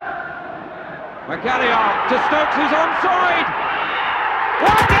Magalhaes to Stokes, who's onside. 1-0.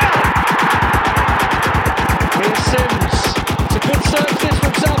 Here's Sims. It's a good search this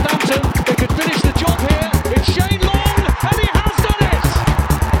from Southampton. They could finish the job here. It's Shane Long, and he has done it.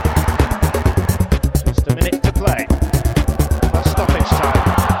 Just a minute to play. That's stoppage time.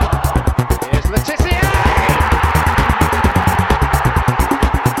 Here's Letizia. Who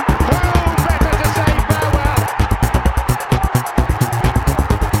better to say farewell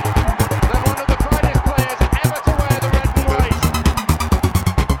than one of the finest players ever to wear the red and white.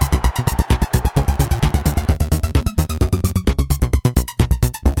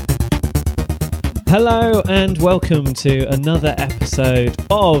 Hello and welcome to another episode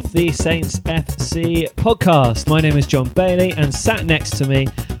of the Saints FC podcast. My name is John Bailey, and sat next to me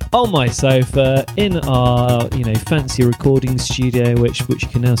on my sofa in our, fancy recording studio, which you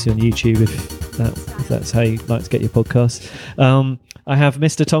can now see on YouTube if that's how you like to get your podcast. I have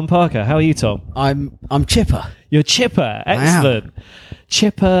Mr. Tom Parker. How are you, Tom? I'm chipper. You're chipper. Excellent.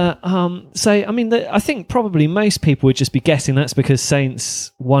 Chipper. I think probably most people would just be guessing that's because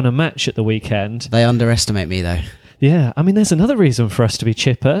Saints won a match at the weekend. They underestimate me, though. Yeah, there's another reason for us to be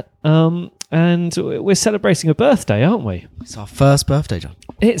chipper, and we're celebrating a birthday, aren't we? It's our first birthday, John.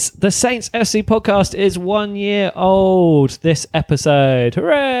 It's the Saints FC podcast is 1 year old this episode.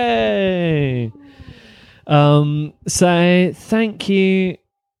 Hooray! So thank you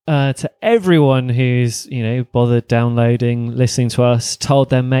to everyone who's bothered downloading, listening to us,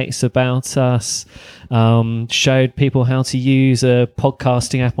 told their mates about us, showed people how to use a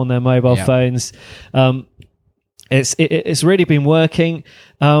podcasting app on their mobile phones. It's really been working.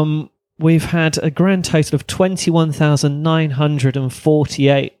 We've had a grand total of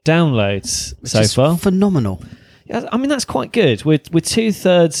 21,948 downloads so far. Phenomenal. Yeah, that's quite good. We're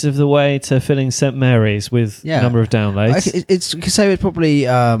 2/3 of the way to filling St Mary's with a number of downloads. You could say it's probably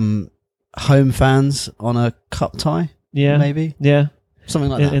home fans on a cup tie. Yeah, maybe. Yeah,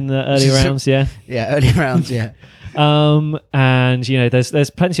 something like that in the early rounds. Yeah, early rounds. Yeah. And there's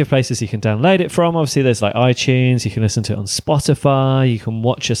plenty of places you can download it from. Obviously, there's like iTunes. You can listen to it on Spotify. You can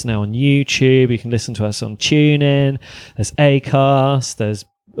watch us now on YouTube. You can listen to us on TuneIn. There's Acast. There's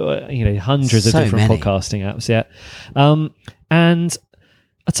hundreds of different podcasting apps. Yeah, and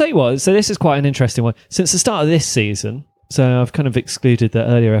I'll tell you what. So this is quite an interesting one. Since the start of this season, so I've kind of excluded the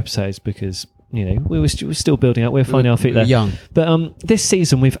earlier episodes because we were still building up. We're finding our feet there. Young. But this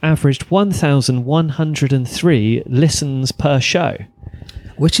season we've averaged 1,103 listens per show,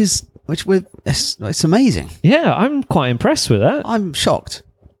 it's amazing. Yeah, I'm quite impressed with that. I'm shocked.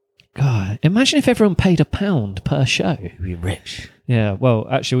 God, imagine if everyone paid £1 per show. We'd be rich. Yeah, well,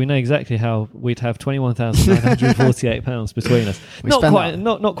 actually, we know exactly how we'd have £21,948 between us.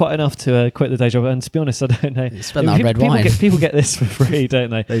 Not quite enough to quit the day job. And to be honest, I don't know. Spend that on red wine. People get this for free, don't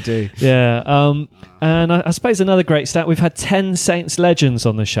they? They do. Yeah. And I suppose another great stat: we've had 10 Saints legends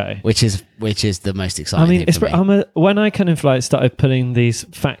on the show, which is the most exciting. thing for me. When I kind of started putting these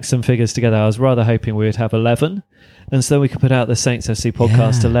facts and figures together, I was rather hoping we would have 11. And so we could put out the Saints FC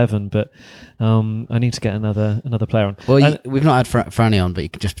podcast 11, but I need to get another player on. Well, we've not had Franny on, but you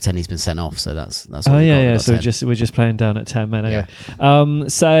can just pretend he's been sent off. So that's. Oh yeah. So we're just playing down at 10 men anyway. Yeah.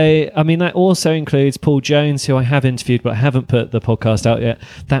 That also includes Paul Jones, who I have interviewed, but I haven't put the podcast out yet.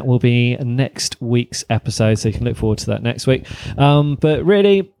 That will be next week's episode, so you can look forward to that next week. But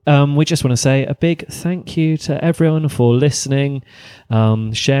really, we just want to say a big thank you to everyone for listening,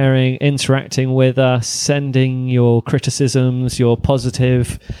 sharing, interacting with us, sending your criticisms, your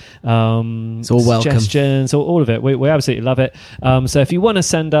positive it's all suggestions, all of it. We absolutely love it. So if you want to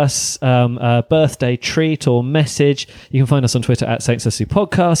send us a birthday treat or message, you can find us on Twitter at SaintsFC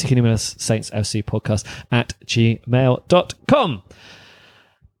Podcast. You can email us saintsfcpodcast@gmail.com.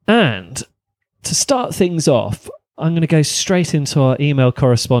 And to start things off, I'm going to go straight into our email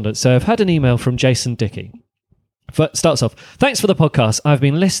correspondence. So I've had an email from Jason Dickey. Starts off, thanks for the podcast. I've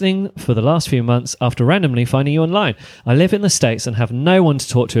been listening for the last few months after randomly finding you online. I live in the States and have no one to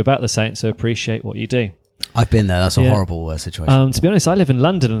talk to about the Saints, so appreciate what you do. I've been there. That's a horrible situation. To be honest, I live in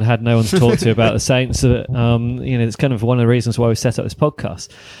London and had no one to talk to about the Saints. It's kind of one of the reasons why we set up this podcast.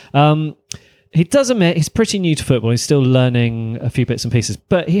 He does admit he's pretty new to football. He's still learning a few bits and pieces.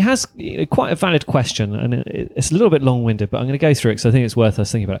 But he has quite a valid question, and it's a little bit long-winded, but I'm going to go through it because I think it's worth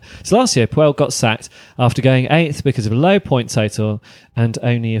us thinking about it. So last year, Puel got sacked after going 8th because of a low point total and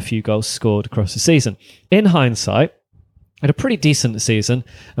only a few goals scored across the season. In hindsight, had a pretty decent season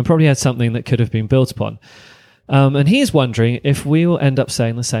and probably had something that could have been built upon. And he's wondering if we will end up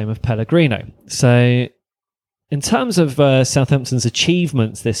saying the same of Pellegrino. So in terms of Southampton's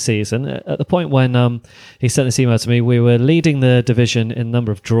achievements this season, at the point when he sent this email to me, we were leading the division in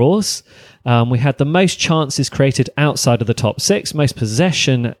number of draws. We had the most chances created outside of the top six, most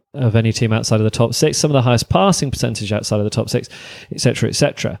possession of any team outside of the top six, some of the highest passing percentage outside of the top six, etc.,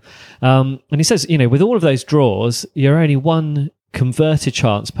 etc. And he says, with all of those draws, you're only one converted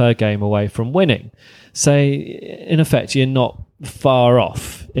chance per game away from winning. So, in effect, you're not far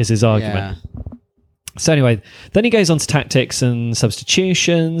off, is his argument. Yeah. So anyway, then he goes on to tactics and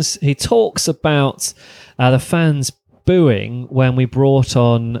substitutions. He talks about the fans booing when we brought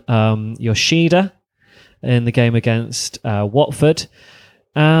on Yoshida in the game against Watford.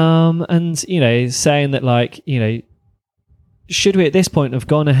 And, saying that, should we at this point have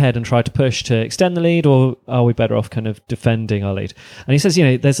gone ahead and tried to push to extend the lead, or are we better off kind of defending our lead? And he says,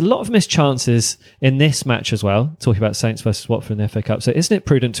 there's a lot of missed chances in this match as well, talking about Saints versus Watford in the FA Cup. So isn't it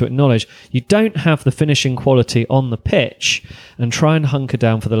prudent to acknowledge you don't have the finishing quality on the pitch and try and hunker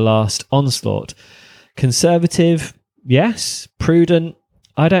down for the last onslaught? Conservative, yes. Prudent,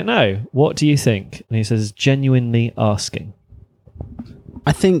 I don't know. What do you think? And he says, genuinely asking.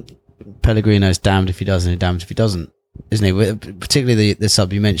 I think Pellegrino's damned if he does and damned if he doesn't. Isn't he? Particularly the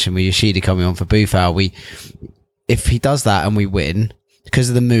sub you mentioned with Yoshida coming on for Boufal. If he does that and we win, because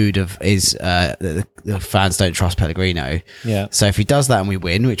of the mood of the fans don't trust Pellegrino. Yeah. So if he does that and we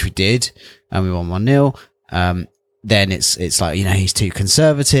win, which we did, and we won 1-0, then it's like, he's too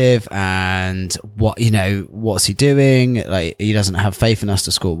conservative, and what's he doing? Like, he doesn't have faith in us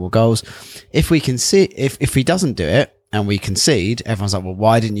to score more goals. If we can see, if he doesn't do it, and we concede, everyone's like, well,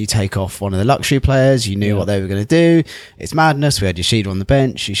 why didn't you take off one of the luxury players? You knew what they were going to do. It's madness. We had Yoshida on the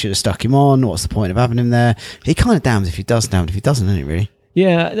bench. You should have stuck him on. What's the point of having him there? He kind of damns if he does, damned if he doesn't, isn't it, really?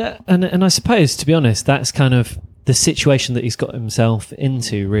 Yeah, and I suppose, to be honest, that's kind of the situation that he's got himself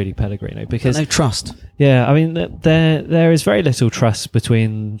into, really, Pellegrino, because no trust. Yeah, I mean, there is very little trust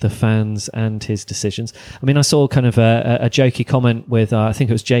between the fans and his decisions. I mean, I saw kind of a jokey comment with I think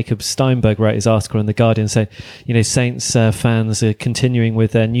it was Jacob Steinberg wrote his article in the Guardian saying, Saints fans are continuing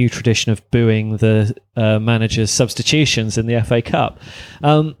with their new tradition of booing the manager's substitutions in the FA Cup.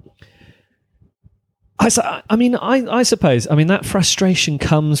 I suppose, that frustration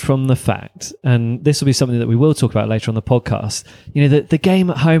comes from the fact, and this will be something that we will talk about later on the podcast, the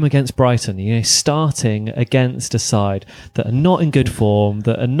game at home against Brighton, starting against a side that are not in good form,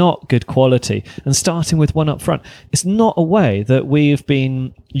 that are not good quality, and starting with one up front. It's not a way that we've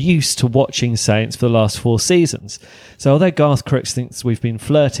been used to watching Saints for the last 4 seasons. So although Garth Crooks thinks we've been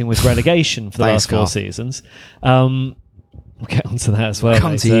flirting with relegation for the last 4 seasons, we'll get onto that as well.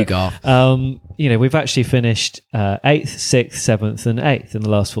 Come to you, Garth. We've actually finished 8th, 6th, 7th and 8th in the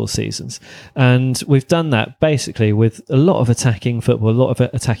last 4 seasons. And we've done that basically with a lot of attacking football, a lot of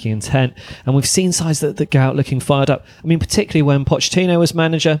attacking intent. And we've seen sides that go out looking fired up. I mean, particularly when Pochettino was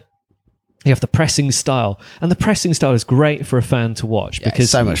manager, you have the pressing style, and the pressing style is great for a fan to watch because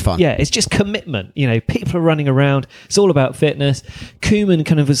it's so much fun. Yeah, it's just commitment. People are running around. It's all about fitness. Koeman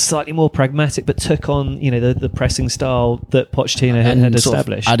kind of was slightly more pragmatic, but took on the pressing style that Pochettino had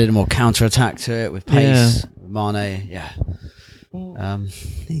established. Added a more counter attack to it with pace. Yeah. Mane, yeah.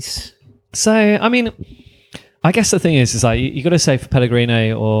 So I mean, I guess the thing is like you got to say for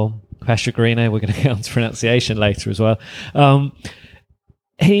Pellegrino or Pellegrino, we're going to get on to pronunciation later as well.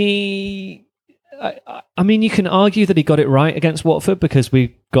 You can argue that he got it right against Watford because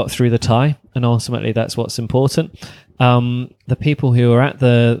we got through the tie, and ultimately that's what's important. The people who are at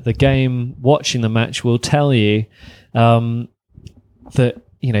the game watching the match will tell you that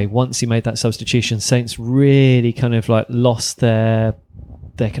once he made that substitution, Saints really kind of like lost their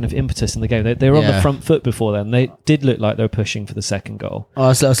kind of impetus in the game. They were on the front foot before then. They did look like they were pushing for the second goal. I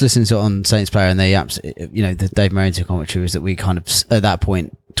was listening to it on Saints Player, and they the Dave Merrington commentary was that we kind of, at that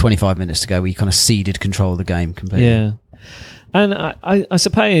point, 25 minutes to go, we kind of ceded control of the game completely. Yeah. And I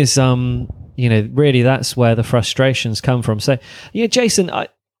suppose, really that's where the frustrations come from. So, Jason, I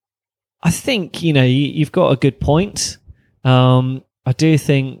think, you've got a good point. I do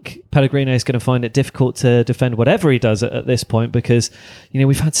think Pellegrino is going to find it difficult to defend whatever he does at this point because,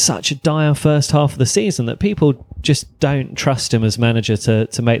 we've had such a dire first half of the season that people just don't trust him as manager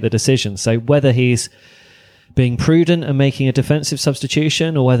to make the decision. So whether he's being prudent and making a defensive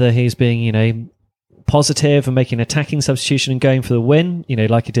substitution or whether he's being, positive and making an attacking substitution and going for the win,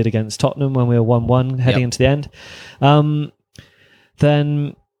 like he did against Tottenham when we were 1-1 heading into the end,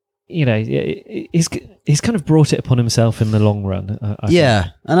 then... he's kind of brought it upon himself in the long run. I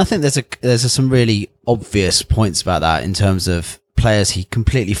think. And I think there's some really obvious points about that in terms of players he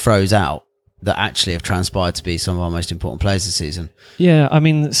completely throws out that actually have transpired to be some of our most important players this season. Yeah, I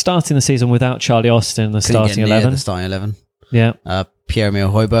mean, starting the season without Charlie Austin in the Couldn't starting get near 11. The starting 11. Yeah, Pierre-Emile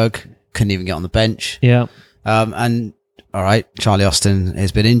Højbjerg couldn't even get on the bench. yeah. And all right, Charlie Austin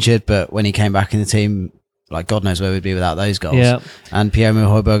has been injured, but when he came back in the team, like God knows where we'd be without those goals. Yeah. And Pierre-Emile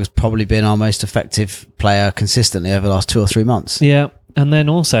Højbjerg has probably been our most effective player consistently over the last 2 or 3 months. Yeah. And then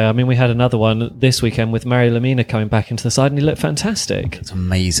also, I mean, we had another one this weekend with Mario Lemina coming back into the side, and he looked fantastic. It's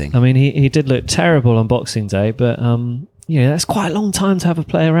amazing. I mean, he did look terrible on Boxing Day, but that's quite a long time to have a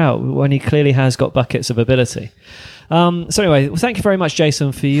player out when he clearly has got buckets of ability. So anyway, thank you very much,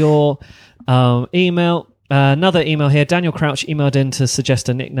 Jason, for your email. Another email here. Daniel Crouch emailed in to suggest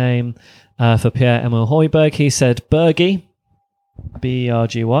a nickname for Pierre-Emile Højbjerg. He said Bergy,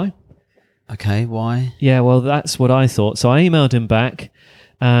 B-E-R-G-Y. Okay, why? Yeah, well, that's what I thought. So I emailed him back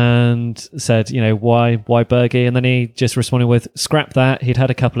and said, why Bergy? And then he just responded with, scrap that. He'd had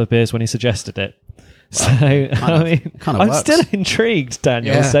a couple of beers when he suggested it. So, kind of I'm works. still intrigued,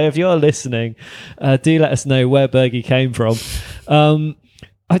 Daniel. Yeah. So if you're listening, do let us know where Bergy came from.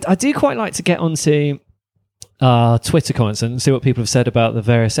 I do quite like to get onto Twitter comments and see what people have said about the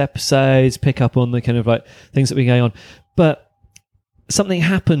various episodes, pick up on the kind of like things that we go on. But something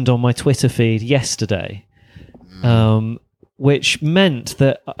happened on my Twitter feed yesterday, which meant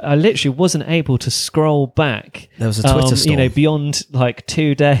that I literally wasn't able to scroll back. There was a Twitter storm. Beyond like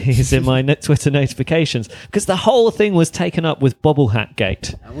 2 days in my Twitter notifications, because the whole thing was taken up with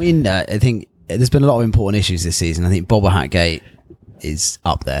Bobblehatgate. I think there's been a lot of important issues this season. I think Bobblehatgate is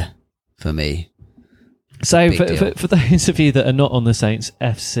up there for me. So Big deal. for those of you that are not on the Saints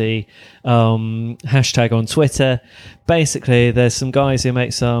FC hashtag on Twitter, basically there's some guys who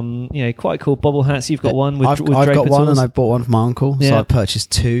make some quite cool bobble hats. You've got one with I've Draper got one, Tools. and I bought one for my uncle, so Yeah. I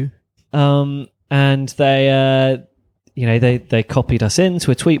purchased 2. And they they copied us into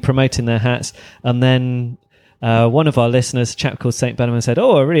a tweet promoting their hats, and then one of our listeners, a chap called St. Benjamin, said,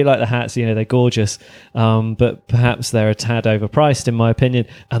 I really like the hats, they're gorgeous, but perhaps they're a tad overpriced in my opinion.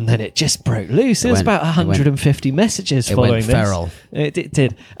 And then it just broke loose. It was about 150 messages following went this. feral. It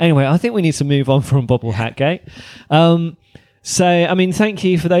did. Anyway, I think we need to move on from Bobblehatgate. So, I mean, thank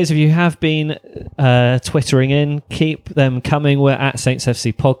you for those of you who have been Twittering in. Keep them coming. We're at Saints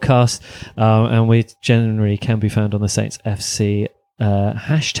FC Podcast, and we generally can be found on the Saints FC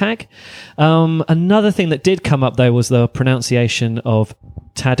hashtag. Another thing that did come up, though, was the pronunciation of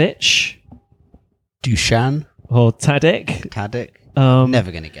Tadic Dusan. or Tadic.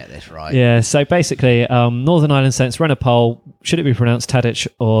 Never going to get this right. Yeah, so basically, Northern Ireland Saints ran a poll. Should it be pronounced Tadic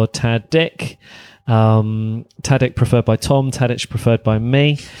or Tadic? Tadic preferred by Tom, Tadic preferred by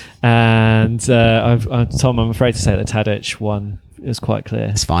me. And Tom, I'm afraid to say that Tadic won. It was quite clear.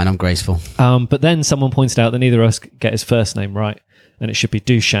 It's fine, I'm graceful. But then someone pointed out that neither of us get his first name right, and it should be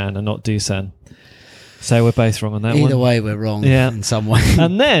Dusan and not Dusan. So we're both wrong on that one. Either way, we're wrong in some way.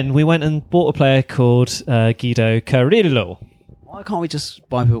 And then we went and bought a player called Guido Carrillo. Why can't we just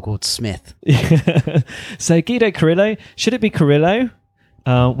buy people called Smith? So Guido Carrillo, should it be Carrillo?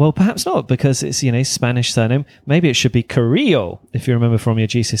 Well, perhaps not, because it's Spanish surname. Maybe it should be Carrillo, if you remember from your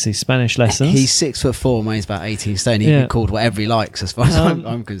GCSE Spanish lessons. He's 6'4", weighs about 18 stone. He can be called whatever he likes, as far as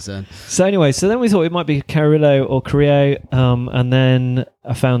I'm concerned. So anyway, then we thought it might be Carrillo or Carrillo, and then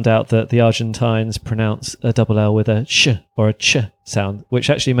I found out that the Argentines pronounce a double L with a sh or a ch sound, which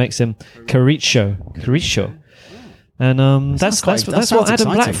actually makes him Carricho. And that's what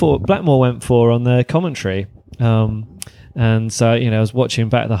Adam Blackmore went for on the commentary. And so, I was watching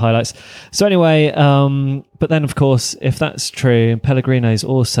back the highlights. So anyway, but then, of course, if that's true, Pellegrino is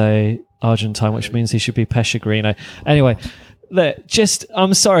also Argentine, which means he should be Pescigrino. Anyway, look,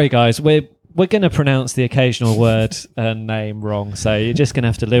 I'm sorry, guys. We're going to pronounce the occasional word and name wrong, so you're just going to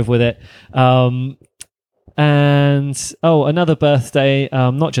have to live with it. And another birthday,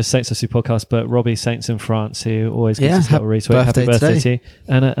 not just Saints FC Podcast, but Robbie Saints in France, who always gives us a little retweet. Happy birthday to you.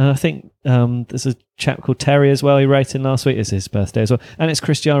 And I think there's a chap called Terry as well, who wrote in last week. It's his birthday as well. And it's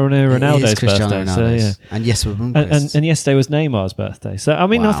Cristiano Ronaldo's birthday. So, yeah. And yes, we're and yesterday was Neymar's birthday. So, I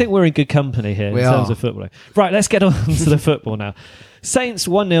mean, I think we're in good company here in terms of football. Right, let's get on to the football now. Saints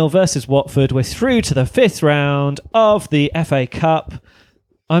 1-0 versus Watford. We're through to the 5th round of the FA Cup.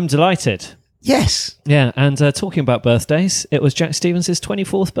 I'm delighted. Yes. Yeah, and talking about birthdays, it was Jack Stevens'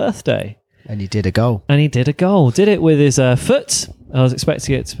 24th birthday. And he did a goal. Did it with his foot. I was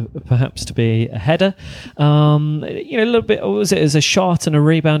expecting it perhaps to be a header. A little bit, what was it? It was a shot and a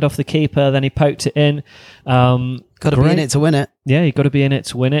rebound off the keeper. Then he poked it in. Got to be in it to win it. Yeah, you've got to be in it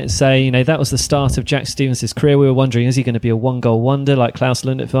to win it. So, that was the start of Jack Stevens' career. We were wondering, is he going to be a one-goal wonder like Klaus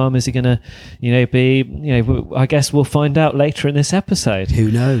Lundekvam? Is he going to, be, I guess we'll find out later in this episode.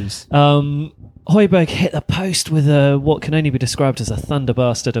 Who knows? Højbjerg hit the post with what can only be described as a thunder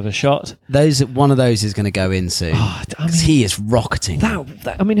bastard of a shot. One of those is going to go in soon. He is rocketing.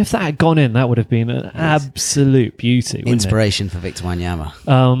 If that had gone in, that would have been an absolute beauty. Inspiration for Victor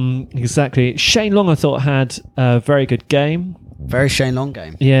Wanyama. Exactly. Shane Long, I thought, had a very good game. Very Shane Long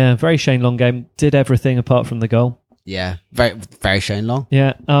game. Yeah, very Shane Long game. Did everything apart from the goal. Yeah, very, very Shane Long.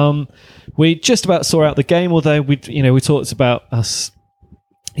 Yeah. We just about saw out the game, although we talked about us.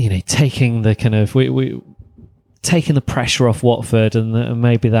 Taking the kind of we taking the pressure off Watford, and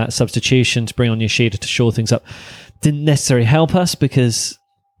maybe that substitution to bring on Yoshida to shore things up didn't necessarily help us because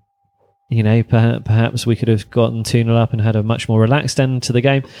perhaps we could have gotten 2-0 up and had a much more relaxed end to the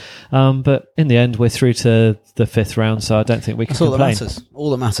game. But in the end, we're through to the 5th round, so I don't think we can complain.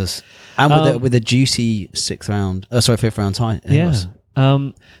 All that matters, and with a juicy 5th round tie. Yeah.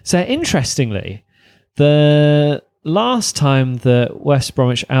 So interestingly, the last time that West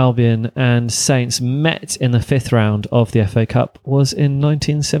Bromwich Albion and Saints met in the 5th round of the FA Cup was in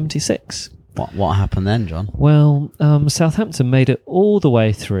 1976. What happened then, John? Well, Southampton made it all the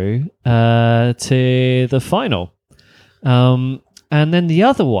way through to the final. And then the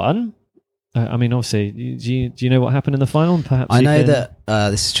other one, obviously, do you know what happened in the final? Perhaps I know that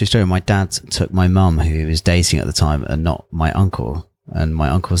this is a true story. My dad took my mum, who he was dating at the time, and not my uncle. And my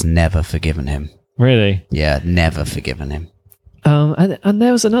uncle's never forgiven him. Really? Yeah, never forgiven him. And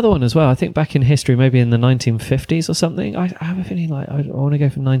there was another one as well. I think back in history, maybe in the 1950s or something. I have a feeling like I want to go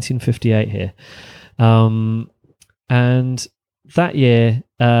for 1958 here. And that year,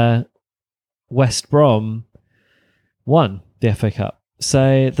 West Brom won the FA Cup.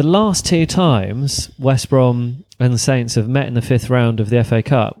 So the last 2 times West Brom and the Saints have met in the 5th round of the FA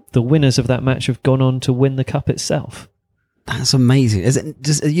Cup, the winners of that match have gone on to win the cup itself. That's amazing.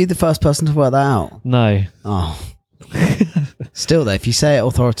 Are you the first person to work that out? No. Oh. Still, though, if you say it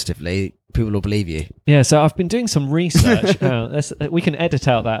authoritatively, people will believe you. Yeah, so I've been doing some research. We can edit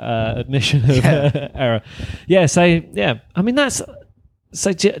out that admission of error. Yeah, so, yeah. That's...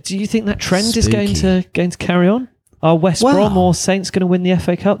 So do you think that trend is going to carry on? Are West Brom or Saints going to win the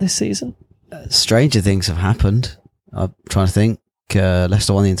FA Cup this season? Stranger things have happened. I'm trying to think.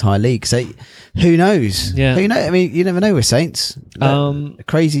 Leicester won the entire league, so who knows? Yeah, who knows? You never know with Saints.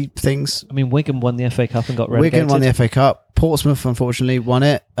 Crazy things. Wigan won the FA Cup and got relegated. Wigan won the FA Cup. Portsmouth, unfortunately, won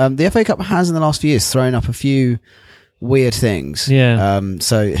it. The FA Cup has, in the last few years, thrown up a few weird things. Yeah.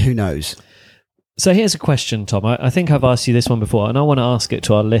 So who knows? So here's a question, Tom. I think I've asked you this one before, and I want to ask it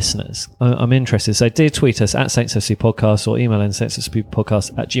to our listeners. I'm interested. So do tweet us at Saints FC Podcast or email in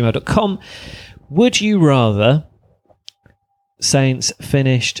saintsfcpodcast@gmail.com. Would you rather Saints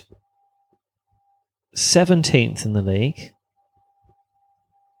finished 17th in the league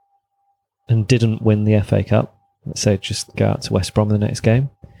and didn't win the FA Cup, let's say just go out to West Brom in the next game,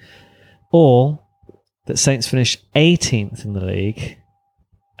 or that Saints finished 18th in the league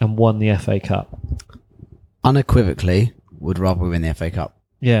and won the FA Cup? Unequivocally, would rather win the FA Cup.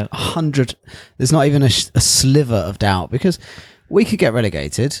 Yeah. 100. There's not even a sliver of doubt, because we could get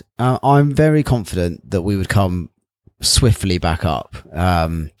relegated. I'm very confident that we would come swiftly back up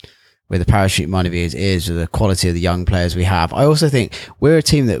with the parachute money is with the quality of the young players we have. I also think we're a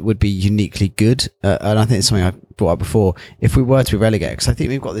team that would be uniquely good, and I think it's something I brought up before, if we were to be relegated, because I think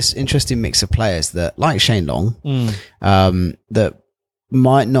we've got this interesting mix of players that, like Shane Long, that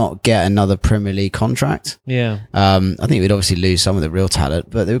might not get another Premier League contract. Yeah. I think we'd obviously lose some of the real talent,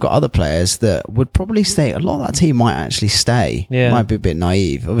 but they've got other players that would probably stay. A lot of that team might actually stay. Yeah. Might be a bit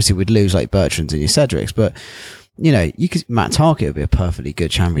naive. Obviously, we'd lose like Bertrands and your Cedrics, but Matt Targett would be a perfectly good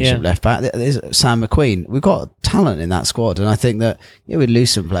Championship left back. There's Sam McQueen. We've got talent in that squad, and I think that we'd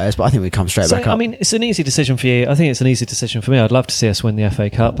lose some players, but I think we'd come straight back up. It's an easy decision for you. I think it's an easy decision for me. I'd love to see us win the FA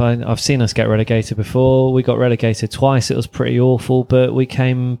Cup. I've seen us get relegated before. We got relegated twice. It was pretty awful, but we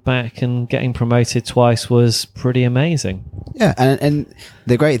came back, and getting promoted twice was pretty amazing. Yeah, and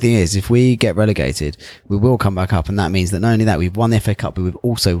the great thing is, if we get relegated, we will come back up, and that means that not only that, we've won the FA Cup, but we've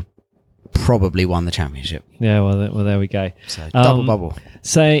also probably won the Championship. Yeah, well, there we go. So double bubble.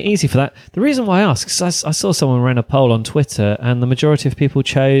 So easy for that. The reason why I ask is I saw someone ran a poll on Twitter, and the majority of people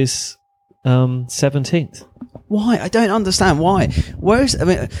chose 17th. Why? I don't understand why.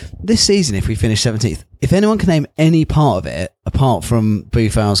 This season, if we finish 17th, if anyone can name any part of it apart from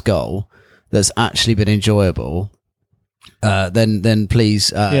Boufal's goal that's actually been enjoyable, then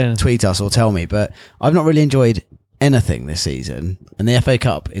please tweet us or tell me. But I've not really enjoyed anything this season, and the FA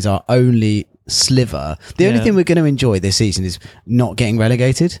Cup is our only sliver. The only thing we're going to enjoy this season is not getting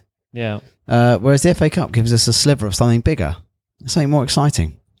relegated. Yeah. Whereas the FA Cup gives us a sliver of something bigger, something more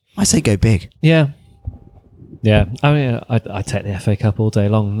exciting. I say go big. Yeah. Yeah, I mean, I take the FA Cup all day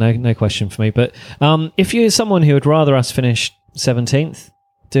long, no question for me. But if you're someone who would rather us finish 17th,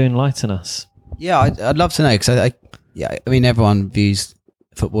 do enlighten us. Yeah, I'd love to know, because I mean, everyone views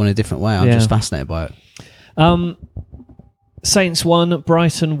football in a different way. I'm just fascinated by it. Saints won,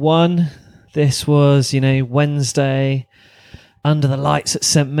 Brighton won. This was, Wednesday, under the lights at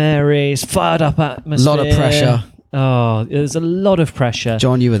St Mary's, fired up atmosphere. A lot of pressure. Oh, there's a lot of pressure.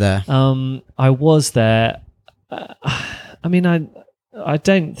 John, you were there. I was there. I mean, I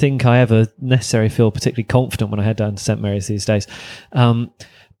don't think I ever necessarily feel particularly confident when I head down to St Mary's these days.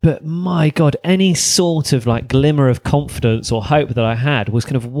 But my God, any sort of like glimmer of confidence or hope that I had was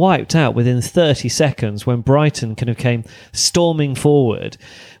kind of wiped out within 30 seconds when Brighton kind of came storming forward.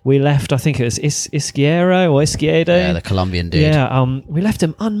 We left, I think it was Izquierdo. Yeah, the Colombian dude. Yeah, we left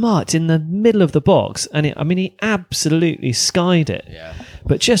him unmarked in the middle of the box, and he absolutely skied it. Yeah.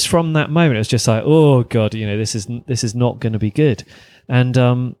 But just from that moment, it was just like, oh God, this is not going to be good,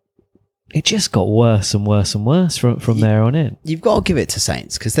 and it just got worse and worse and worse from there on in. You've got to give it to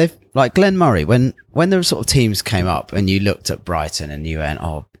Saints, because they've, like Glenn Murray, when the sort of teams came up and you looked at Brighton and you went,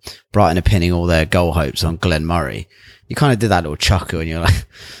 oh, Brighton are pinning all their goal hopes on Glenn Murray. You kind of did that little chuckle and you're like,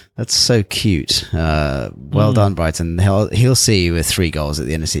 that's so cute. Well done, Brighton. He'll see you with 3 goals at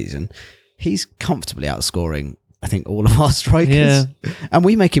the end of the season. He's comfortably outscoring, I think, all of our strikers. Yeah. And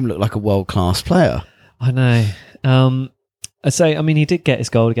we make him look like a world-class player. I know. He did get his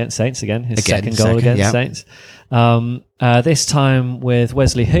goal against Saints again, his second goal against Saints. This time with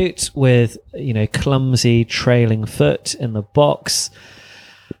Wesley Hoot with, clumsy trailing foot in the box.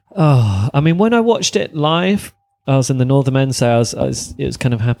 Oh, I mean, when I watched it live, I was in the Northern End, so it was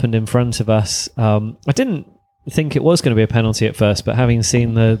kind of happened in front of us. I didn't think it was going to be a penalty at first, but having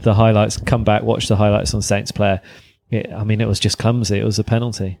seen the highlights, come back, watch the highlights on Saints player, it was just clumsy. It was a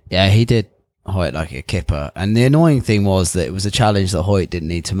penalty. Yeah, he did Hoyt like a kipper, and the annoying thing was that it was a challenge that Hoyt didn't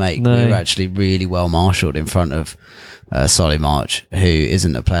need to make. No. We were actually really well marshalled in front of Solly March, who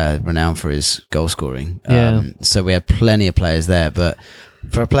isn't a player renowned for his goal scoring. So we had plenty of players there, but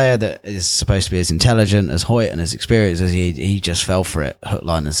for a player that is supposed to be as intelligent as Hoyt and as experienced as he just fell for it, hook,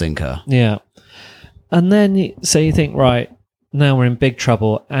 line and sinker. Yeah. And then you think, right, now we're in big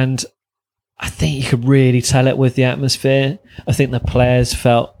trouble, and I think you could really tell it with the atmosphere. I think the players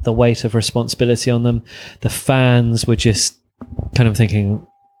felt the weight of responsibility on them. The fans were just kind of thinking,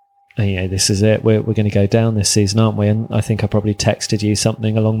 this is it. We're going to go down this season, aren't we? And I think I probably texted you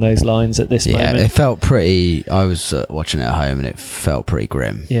something along those lines at this moment. Yeah, it felt pretty... I was watching it at home and it felt pretty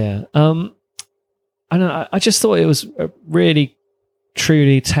grim. Yeah. And I just thought it was a really,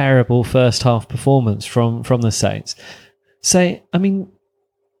 truly terrible first half performance from the Saints.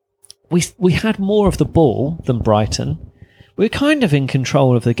 We had more of the ball than Brighton. We were kind of in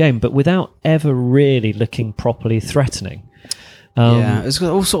control of the game, but without ever really looking properly threatening. It was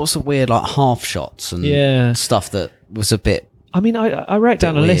all sorts of weird, like half shots and stuff that was a bit. I mean, I wrote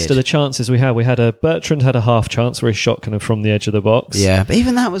down a list of the chances we had. Bertrand had a half chance where he shot kind of from the edge of the box. Yeah, but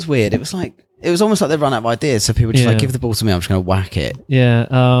even that was weird. It was almost like they'd run out of ideas, so people were just give the ball to me, I'm just going to whack it. Yeah.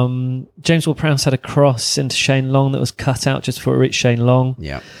 James Ward-Prowse had a cross into Shane Long that was cut out just before it reached Shane Long.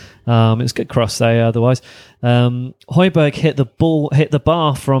 Yeah. It was a good cross there otherwise. Højbjerg hit the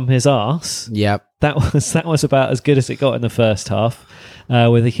bar from his arse. Yep. That was about as good as it got in the first half,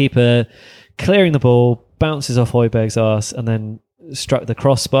 with the keeper clearing the ball, bounces off Højbjerg's arse, and then struck the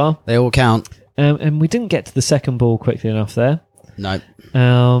crossbar. They all count. And we didn't get to the second ball quickly enough there. No.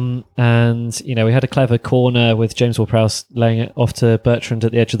 And we had a clever corner with James Ward-Prowse laying it off to Bertrand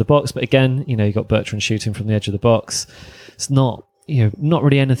at the edge of the box, but again, you got Bertrand shooting from the edge of the box. It's not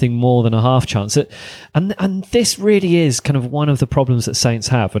really anything more than a half chance. And this really is kind of one of the problems that Saints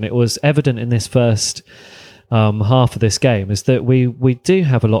have, and it was evident in this first half of this game, is that we do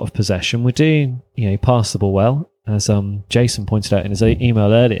have a lot of possession. We do pass the ball well, as Jason pointed out in his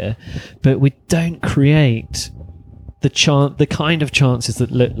email earlier, but we don't create the kind of chances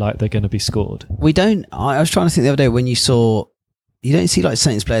that look like they're going to be scored. We don't. I was trying to think the other day when you don't see like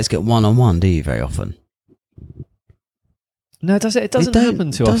Saints players get one-on-one, do you, very often? No, does it? It doesn't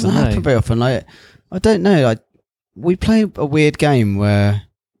happen too often. It doesn't happen very often. Like, I don't know. Like, we play a weird game where...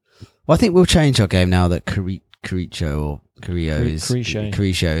 Well, I think we'll change our game now that Carrillo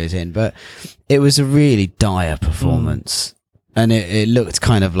is in. But it was a really dire performance. And it looked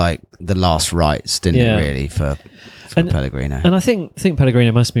kind of like the last rites, didn't it, really, for for Pellegrino. And I think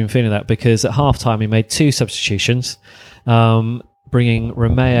Pellegrino must have been feeling that because at half-time he made 2 substitutions, bringing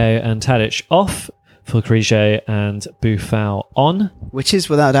Romeo and Tadic off for Grigé and Buffal on. Which is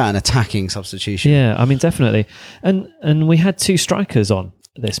without doubt an attacking substitution. Yeah, I mean, definitely. And we had 2 strikers on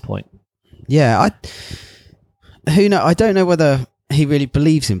at this point. Yeah, I don't know whether he really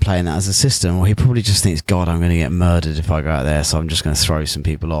believes in playing that as a system, or he probably just thinks, God, I'm going to get murdered if I go out there, so I'm just going to throw some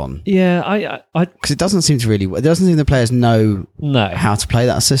people on. Yeah, because it doesn't seem the players know how to play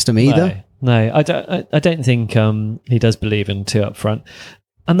that system either. No, I don't think he does believe in 2 up front.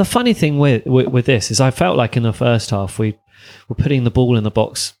 And the funny thing with this is, I felt like in the first half we were putting the ball in the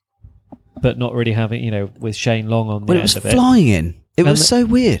box, but not really having, with Shane Long on the end of it. It was flying in. It was so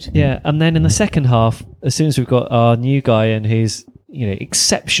weird. Yeah, and then in the second half, as soon as we've got our new guy in who's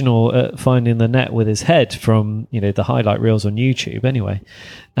exceptional at finding the net with his head from the highlight reels on YouTube. Anyway,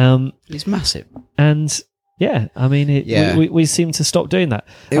 he's massive, and yeah, I mean, we seem to stop doing that.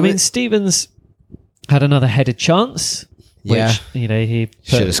 Stevens had another headed chance. Which, he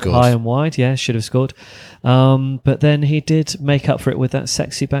should have scored high and wide. Yeah, should have scored. But then he did make up for it with that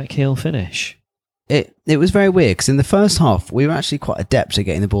sexy back heel finish. It was very weird because in the first half we were actually quite adept at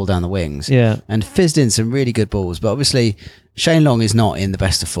getting the ball down the wings, and fizzed in some really good balls. But obviously Shane Long is not in the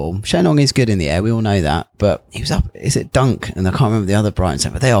best of form. Shane Long is good in the air, we all know that. But he was up. Is it Dunk? And I can't remember the other Brighton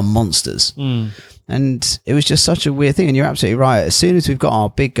side, but they are monsters. And it was just such a weird thing. And you're absolutely right. As soon as we've got our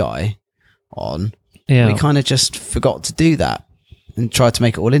big guy on, we kind of just forgot to do that and tried to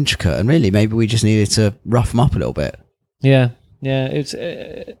make it all intricate. And really, maybe we just needed to rough them up a little bit. Yeah. Yeah,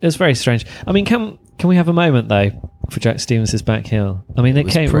 it's very strange. I mean, can we have a moment though for Jack Stevens' back heel? I mean,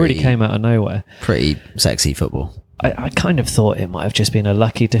 really came out of nowhere. Pretty sexy football. I kind of thought it might have just been a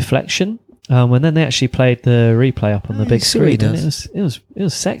lucky deflection. And then they actually played the replay up on the big screen, and it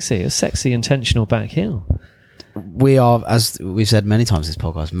was sexy. It was sexy, intentional back heel. We are, as we've said many times in this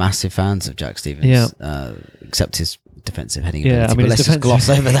podcast, massive fans of Jack Stevens. Yeah. Except his defensive heading ability. But let's just gloss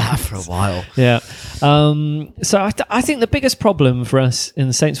over that for a while. Yeah. So I think the biggest problem for us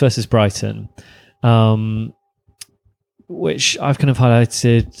in Saints versus Brighton, which I've kind of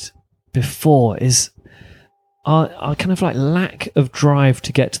highlighted before, is our kind of like lack of drive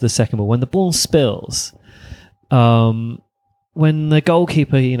to get to the second ball. When the ball spills, when the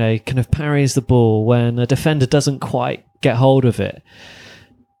goalkeeper, kind of parries the ball, when a defender doesn't quite get hold of it.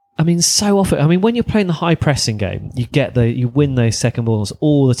 I mean, so often. I mean, when you're playing the high pressing game, you win those second balls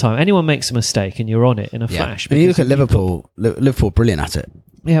all the time. Anyone makes a mistake, and you're on it in a flash. And you look at Liverpool. Liverpool, brilliant at it.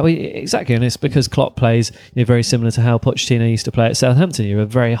 Yeah, exactly, and it's because Klopp plays very similar to how Pochettino used to play at Southampton. You're a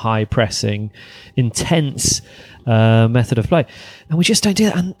very high pressing, intense method of play, and we just don't do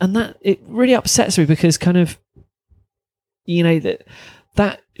that. And that it really upsets me because kind of,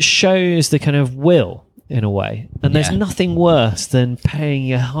 that shows the kind of will. In a way, and there's nothing worse than paying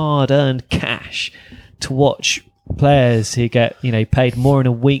your hard-earned cash to watch players who get paid more in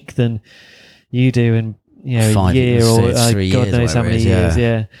a week than you do in a year or God knows how many years.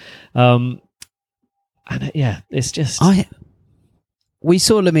 Yeah, and it's just. We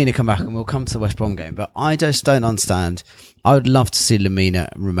saw Lamina come back, and we'll come to the West Brom game, but I just don't understand. I would love to see Lamina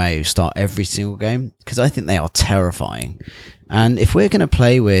and Romeo start every single game because I think they are terrifying, and if we're going to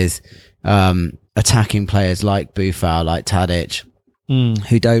play with attacking players like Buffal, like Tadic,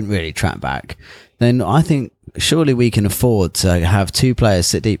 who don't really track back, then I think surely we can afford to have 2 players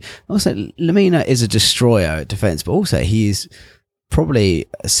sit deep. Also, Lamina is a destroyer at defence, but also he's probably,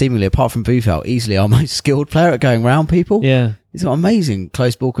 seemingly, apart from Buffal, easily our most skilled player at going around people. Yeah. He's got amazing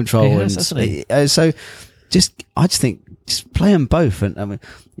close ball control. So I just think, just play them both. And I mean,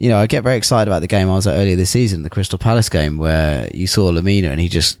 I get very excited about the game I was at earlier this season, the Crystal Palace game, where you saw Lamina and he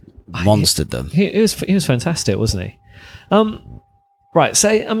just monstered them. He was fantastic, wasn't he? Right. So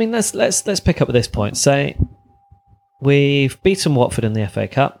I mean, let's pick up at this point. Say we've beaten Watford in the FA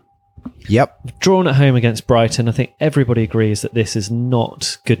Cup. Yep. Drawn at home against Brighton. I think everybody agrees that this is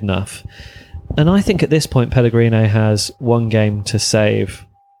not good enough. And I think at this point, Pellegrino has one game to save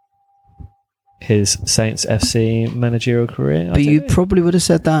his Saints FC managerial career. But you probably would have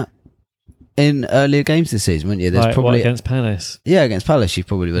said that in earlier games this season, wouldn't you? There's probably against Palace. Yeah, against Palace, you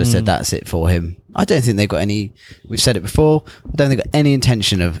probably would have said that's it for him. I don't think they've got any. We've said it before. I don't think they've got any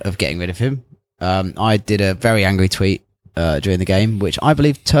intention of getting rid of him. I did a very angry tweet during the game, which I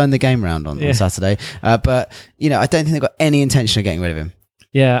believe turned the game around on Saturday. But I don't think they've got any intention of getting rid of him.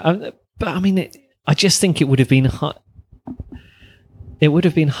 Yeah, but I mean, I just think it would have been hard. It would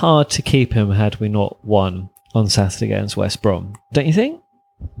have been hard to keep him had we not won on Saturday against West Brom. Don't you think?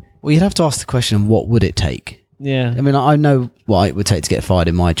 Well, you'd have to ask the question, what would it take? Yeah. I mean, I know what it would take to get fired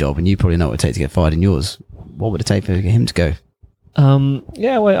in my job, and you probably know what it would take to get fired in yours. what would it take for him to go?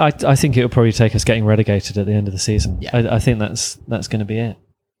 Yeah, well, I think it will probably take us getting relegated at the end of the season. Yeah. I think that's going to be it.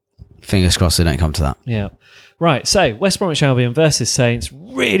 Fingers crossed they don't come to that. Yeah. Right, so West Bromwich Albion versus Saints,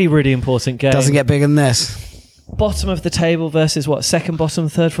 really, really important game. Doesn't get bigger than this. Bottom of the table versus what? Second bottom,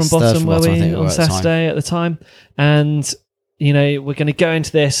 third from bottom, Third from were bottom, I we think we were on at the time. Saturday at the time? And, you know, we're going to go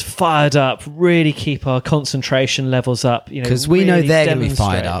into this fired up, really keep our concentration levels up. You know, Because we know really they're going to be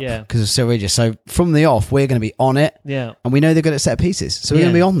fired demonstrate, up because of Sturridge. So from the off, we're going to be on it. Yeah. And we know they're good at set pieces. So we're Yeah.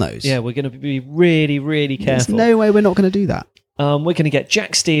 going to be on those. Yeah, we're going to be really, really There's careful. no way we're not going to do that. We're going to get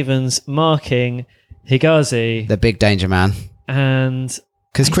Jack Stevens marking Higazi The big danger man. and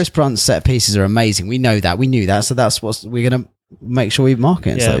Because Chris Brunt's set pieces are amazing. We know that. We knew that. So that's what we're going to make sure we mark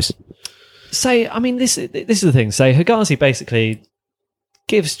against Yeah. those. so, I mean, this is the thing. So Higazi basically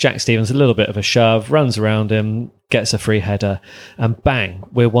gives Jack Stevens a little bit of a shove, runs around him, gets a free header, and bang,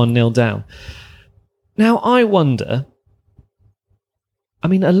 we're 1-0 down. Now, I wonder, I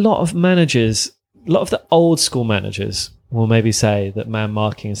mean, a lot of the old school managers will maybe say that man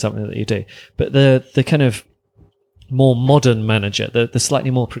marking is something that you do. But the kind of more modern manager, the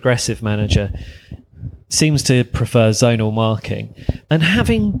slightly more progressive manager, seems to prefer zonal marking. And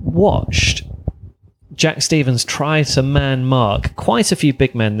having watched Jack Stevens try to man mark quite a few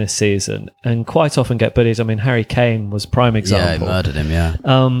big men this season and quite often get bullied. I mean, Harry Kane was prime Yeah, example. he murdered him, yeah.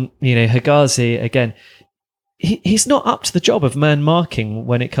 You know, Higazi, again, he's not up to the job of man marking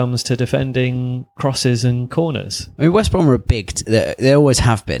when it comes to defending crosses and corners. I mean, West Brom are a big... They always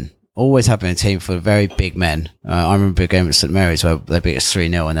have been. Always have been a team for very big men. I remember a game at St Mary's where they beat us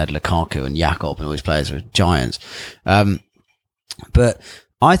 3-0 and they had Lukaku and Jakob and all these players were giants. But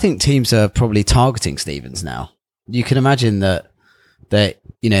I think teams are probably targeting Stevens now. You can imagine that they're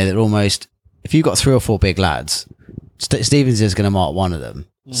almost... If you've got 3 or 4 big lads, Stevens is going to mark one of them.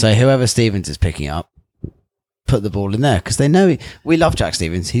 So whoever Stevens is picking up, put the ball in there because they know we love Jack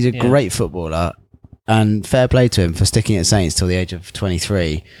Stevens. He's a great footballer and fair play to him for sticking at Saints till the age of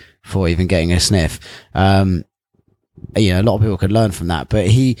 23 before even getting a sniff. A lot of people could learn from that, but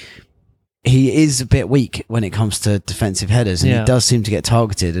he is a bit weak when it comes to defensive headers and he does seem to get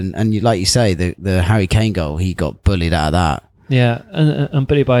targeted and like you say, the Harry Kane goal, he got bullied out of that. Yeah, and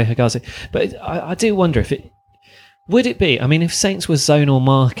bullied by Higazi. But I do wonder if would it be, I mean, if Saints was zonal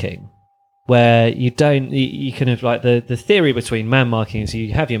marking, where you kind of like the theory between man marking is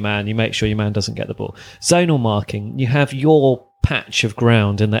you have your man, you make sure your man doesn't get the ball. Zonal marking, you have your patch of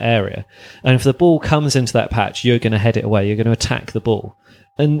ground in the area. And if the ball comes into that patch, you're going to head it away. You're going to attack the ball.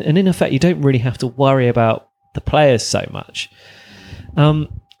 And in effect, you don't really have to worry about the players so much. Now,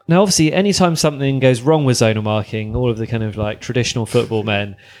 obviously, anytime something goes wrong with zonal marking, all of the kind of like traditional football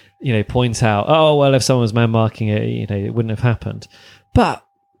men, point out, oh, well, if someone was man marking it, it wouldn't have happened. But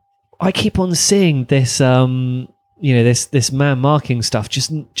I keep on seeing this, this man marking stuff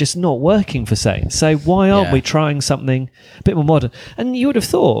just not working for Saints. So why aren't we trying something a bit more modern? And you would have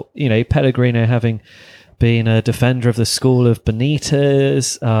thought, Pellegrino having been a defender of the school of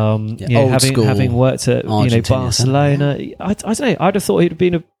Benitez, having worked at Barcelona, I don't know. I'd have thought he'd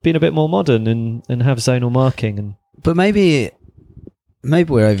been a bit more modern and have zonal marking. But maybe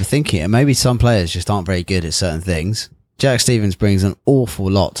we're overthinking it. Maybe some players just aren't very good at certain things. Jack Stevens brings an awful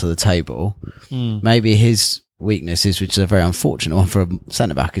lot to the table. Maybe his weakness is, which is a very unfortunate one for a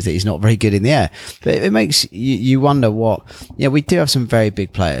centre-back, is that he's not very good in the air. But it makes you wonder what... Yeah, we do have some very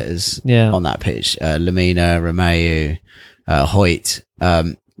big players on that pitch. Lamina, Romeu, Hoyt.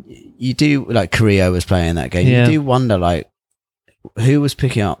 You do... Like, Carrillo was playing in that game. You do wonder, like, who was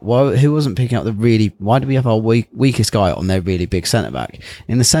picking up... who wasn't picking up the really... Why did we have our weakest guy on their really big centre-back?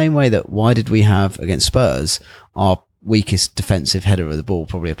 In the same way that why did we have, against Spurs, our weakest defensive header of the ball,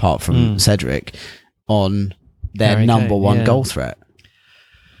 probably apart from Cedric, on their Harry number Kane, one goal threat.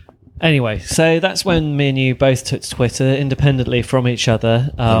 Anyway, so that's when me and you both took to Twitter independently from each other.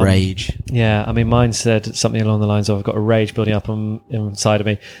 Rage. Yeah, I mean, mine said something along the lines of, I've got a rage building up inside of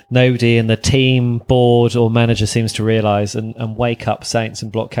me. Nobody in the team, board or manager seems to realise and wake up Saints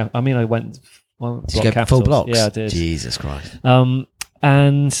and block... I mean, I went... Well, did you go full blocks? Yeah, I did. Jesus Christ.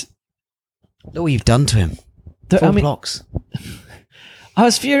 And... Look what you've done to him. Full blocks. I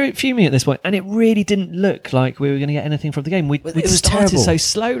was fuming at this point, and it really didn't look like we were going to get anything from the game. We started terrible. so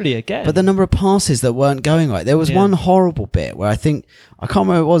slowly again. But the number of passes that weren't going right. There was one horrible bit where I can't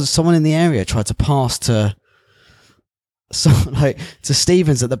remember who it was, someone in the area tried to pass to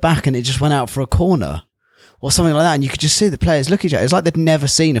Stevens at the back, and it just went out for a corner or something like that. And you could just see the players look at each other. It's like they'd never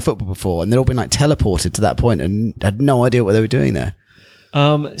seen a football before, and they'd all been like teleported to that point and had no idea what they were doing there.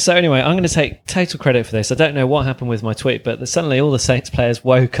 So anyway, I'm going to take total credit for this. I don't know what happened with my tweet, but suddenly all the Saints players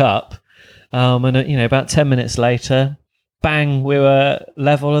woke up And about 10 minutes later, bang, we were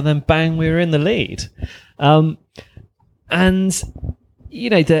level, and then bang, we were in the lead. That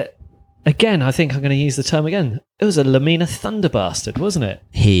again, I think I'm going to use the term again. It was a Lamina thunderbastard, wasn't it?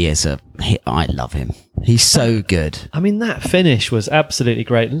 I love him. He's so good. I mean, that finish was absolutely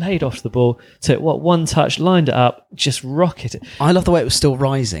great. Laid off the ball, took one touch, lined it up, just rocketed. I love the way it was still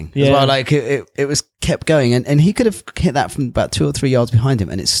rising as well. Like it was kept going, and he could have hit that from about 2 or 3 yards behind him,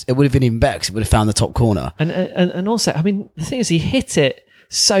 and it would have been even better because it would have found the top corner. And also, I mean, the thing is, he hit it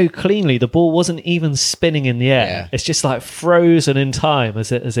so cleanly. The ball wasn't even spinning in the air. Yeah. It's just like frozen in time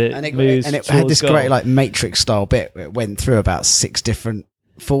as it moves. And it towards had this goal. great like Matrix style bit where it went through about 6 different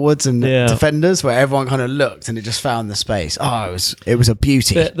forwards and defenders, where everyone kind of looked and it just found the space. It was a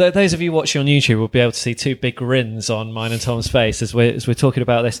beauty. Those of you watching on YouTube will be able to see 2 big grins on mine and Tom's face as we're talking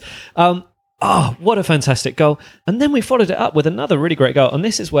about this. What a fantastic goal. And then we followed it up with another really great goal. And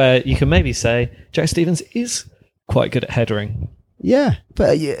this is where you can maybe say Jack Stephens is quite good at headering. Yeah,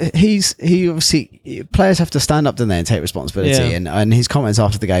 but he obviously, players have to stand up, don't they, and take responsibility. Yeah. And his comments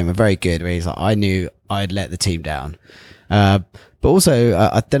after the game are very good, where he's like, I knew I'd let the team down. But also,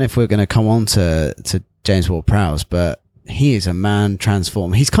 I don't know if we're going to come on to James Ward-Prowse, but he is a man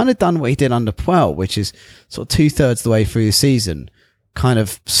transformed. He's kind of done what he did under Puel, which is sort of 2/3 of the way through the season, kind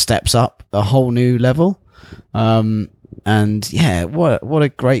of steps up a whole new level. And yeah, what a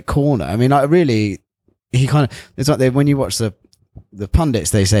great corner. I mean, it's like when you watch the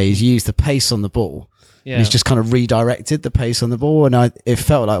pundits, they say he's used the pace on the ball. Yeah. And he's just kind of redirected the pace on the ball, and it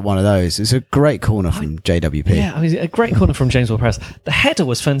felt like one of those. It's a great corner from JWP. Yeah, I mean, a great corner from James Ward-Prowse. The header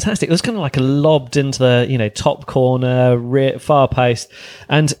was fantastic. It was kind of like a lobbed into the top corner, far post,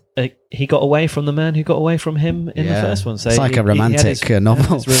 and he got away from the man who got away from him in the first one. So it's like a romantic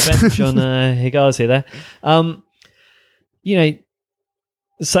novel. His revenge on Higazi there.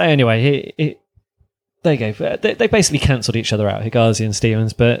 So anyway, there you go. They basically cancelled each other out, Higazi and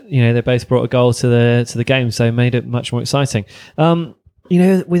Stephens, but they both brought a goal to the game, so made it much more exciting. We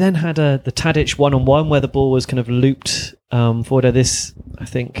then had the Tadic 1-on-1 where the ball was kind of looped forward. I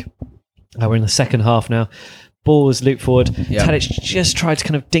think we're in the second half now. Ball was looped forward. Yep. Tadic just tried to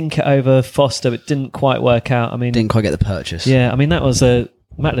kind of dink it over Foster, but didn't quite work out. I mean, didn't quite get the purchase. Yeah, I mean that was Matt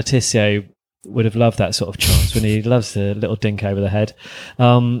Letizia would have loved that sort of chance when he loves the little dink over the head.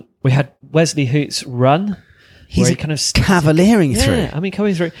 We had Wesley Hoot's run. He's kind of cavaliering through. I mean,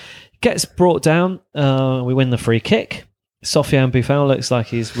 coming through. Gets brought down. We win the free kick. Sofiane Boufal looks like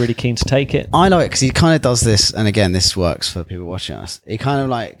he's really keen to take it. I like it because he kind of does this, and again, this works for people watching us. He kind of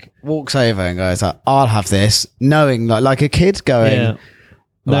like walks over and goes like, I'll have this, knowing like a kid going... Yeah.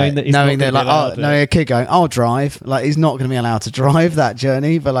 Knowing that he's knowing a kid going, I'll drive. Like, he's not going to be allowed to drive that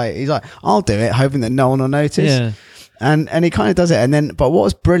journey, but like he's like, I'll do it, hoping that no one will notice. Yeah. And he kind of does it. And then, but what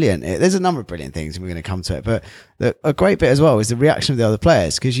was brilliant, there's a number of brilliant things, and we're going to come to it, but a great bit as well is the reaction of the other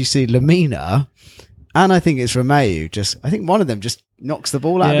players, because you see Lamina, and I think it's Romeu, I think one of them just knocks the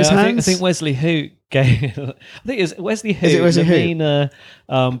ball out of his hands. I think Wesley Hoot gave, I think it was Wesley Hoot, Lamina,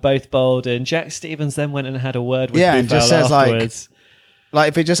 both bowled, and Jack Stephens then went and had a word with Boufal and just says afterwards.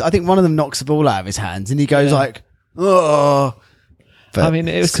 Like if I think one of them knocks the ball out of his hands, and he goes like, oh. But I mean,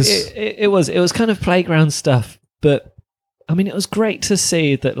 it was kind of playground stuff, but I mean, it was great to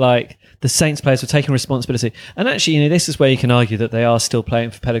see that like the Saints players were taking responsibility. And actually, this is where you can argue that they are still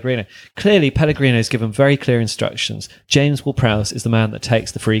playing for Pellegrino. Clearly, Pellegrino's given very clear instructions. James Ward-Prowse is the man that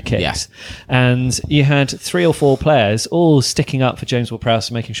takes the free kicks. Yeah. And you had 3 or 4 players all sticking up for James Ward-Prowse,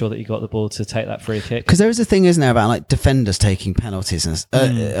 making sure that he got the ball to take that free kick. Because there is a thing, isn't there, about like defenders taking penalties.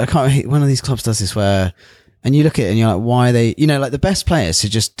 And one of these clubs does this where, and you look at it and you're like, why are they, like the best players who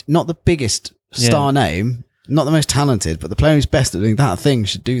just, not the biggest star name, not the most talented, but the player who's best at doing that thing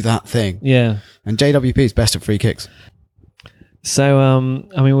should do that thing. Yeah. And JWP is best at free kicks. So,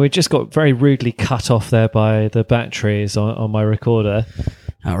 I mean, we just got very rudely cut off there by the batteries on my recorder.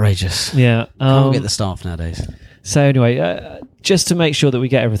 Outrageous. Yeah. Can't get the staff nowadays. So anyway, just to make sure that we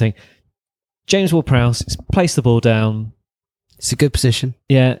get everything, James Ward-Prowse has placed the ball down. It's a good position.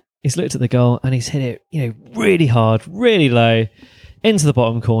 Yeah. He's looked at the goal and he's hit it, really hard, really low, into the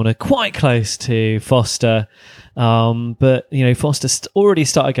bottom corner, quite close to Foster. But, Foster already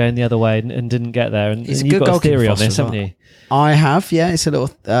started going the other way and didn't get there. And you've got a theory on this, haven't you? I have, yeah. It's a little...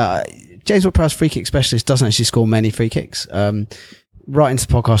 James Ward-Prowse, free kick specialist, doesn't actually score many free kicks. Right into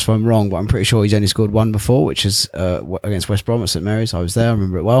the podcast if I'm wrong, but I'm pretty sure he's only scored one before, which is against West Brom at St Mary's. I was there, I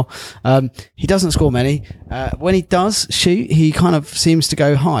remember it well. He doesn't score many. When he does shoot, he kind of seems to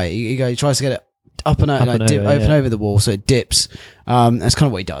go high. He tries to get it up and over, over the wall, so it dips. That's kind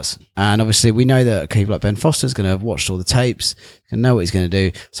of what he does. And obviously, we know that people like Ben Foster's going to have watched all the tapes, going to know what he's going to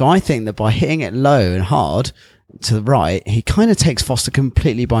do. So I think that by hitting it low and hard to the right, he kind of takes Foster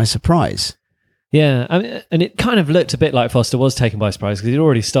completely by surprise. Yeah, I mean, and it kind of looked a bit like Foster was taken by surprise because he'd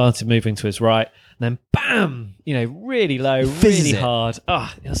already started moving to his right, and then bam, really low, really hard.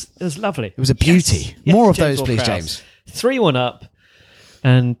 It was lovely. It was a beauty. Yes, More of James those, please, Ward-Prowse. James. 3-1 up,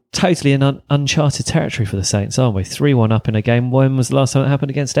 and totally in uncharted territory for the Saints, aren't we? 3-1 up in a game. When was the last time it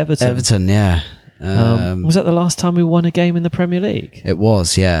happened against Everton? Everton, yeah. Was that the last time we won a game in the Premier League? It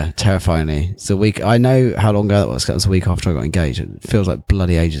was, yeah, terrifyingly. It's a week. I know how long ago that was. It was a week after I got engaged. It feels like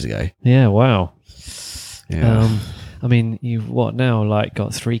bloody ages ago. Yeah, wow. Yeah. I mean, you've now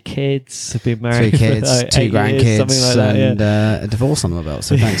got 3 kids, have been married, 3 kids, 2 grandkids, years, something like that, and a divorce on my belt.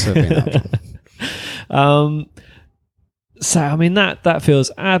 So thanks for being that. So I mean that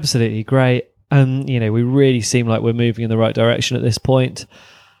feels absolutely great, and we really seem like we're moving in the right direction at this point.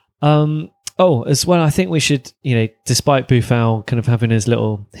 As well, I think we should, despite Buffon kind of having his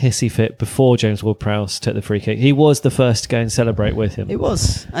little hissy fit before James Ward-Prowse took the free kick, he was the first to go and celebrate with him. It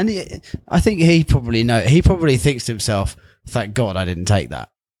was, and I think he probably thinks to himself, "Thank God I didn't take that."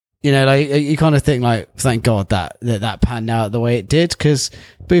 You kind of think "Thank God that panned out the way it did," because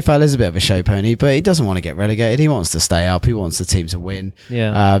Buffon is a bit of a show pony, but he doesn't want to get relegated. He wants to stay up. He wants the team to win.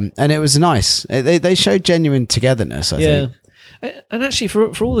 Yeah, and it was nice. They showed genuine togetherness. I think. And actually,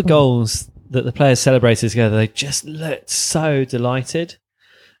 for all the goals that the players celebrated together, they just looked so delighted.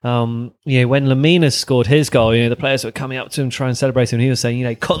 When Lamina scored his goal, the players were coming up to him trying to celebrate him, and he was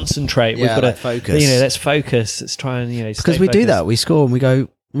saying, concentrate. We've got to focus. Let's focus. Let's try and because we do that. We score and we go.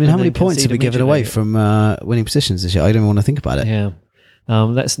 I mean, how many points have we given away from winning positions this year? I don't want to think about it. Yeah.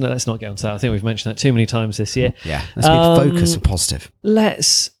 Let's not get onto that. I think we've mentioned that too many times this year. Yeah. Let's be focused and positive.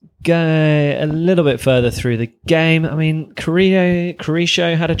 Let's go a little bit further through the game. I mean,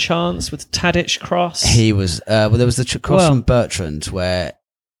 Carrillo had a chance with Tadic cross. He was. There was the cross from Bertrand where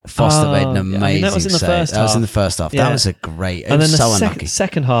Foster made an amazing that was in the save. first half. That was in the first half. Yeah. That was a great. And then so the unlucky.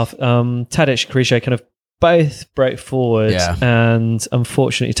 second half, Tadic, Carrillo kind of both broke forward, and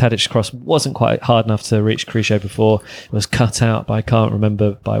unfortunately Tadic's cross wasn't quite hard enough to reach Carrillo before it was cut out by, I can't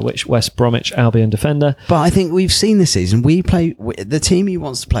remember by which West Bromwich Albion defender. But I think we've seen this season, the team he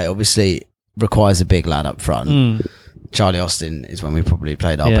wants to play obviously requires a big lad up front. Charlie Austin is when we probably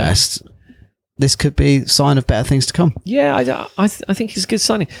played our best. This could be a sign of better things to come. Yeah, I think he's a good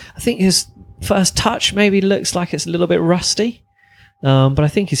signing. I think his first touch maybe looks like it's a little bit rusty. But I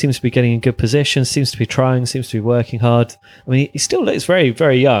think he seems to be getting in good position, seems to be trying, seems to be working hard. I mean, he still looks very,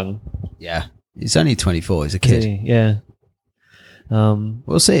 very young. Yeah. He's only 24. He's a kid. Yeah.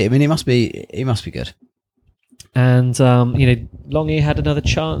 We'll see. I mean, he must be good. And, Longy had another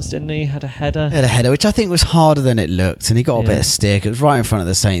chance, didn't he? Had a header. He had a header, which I think was harder than it looked. And he got a bit of stick. It was right in front of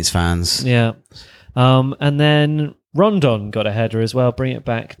the Saints fans. Yeah. And then Rondon got a header as well, bring it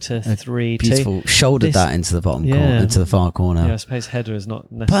back to 3-2. Beautiful. Shouldered that into the bottom corner, into the far corner. Yeah, I suppose header is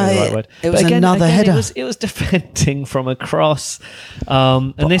not necessarily the right word. It was another header. It was defending from a cross.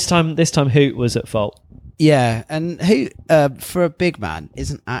 And this time Hoot was at fault. Yeah, and Hoot, for a big man,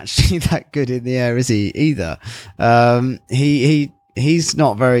 isn't actually that good in the air, is he, either? He's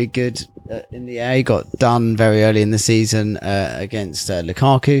not very good in the air. He got done very early in the season against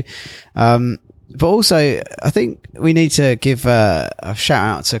Lukaku. But also, I think we need to give a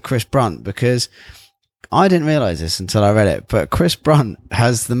shout out to Chris Brunt, because I didn't realise this until I read it, but Chris Brunt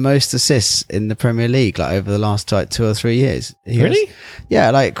has the most assists in the Premier League, over the last 2 or 3 years. Really?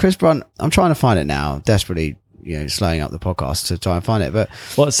 Chris Brunt, I'm trying to find it now, desperately, slowing up the podcast to try and find it. But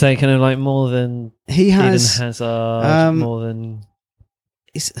what's say kind of more than he has? Eden Hazard, more than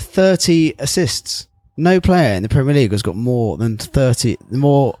it's 30 assists. No player in the Premier League has got more than 30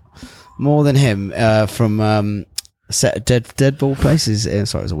 more than him from set dead ball places.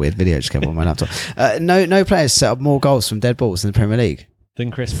 Sorry, it was a weird video just came on my laptop. No players set up more goals from dead balls in the Premier League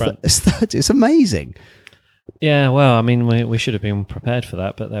than Chris Brunt. It's 30. It's amazing. Yeah, well, I mean, we should have been prepared for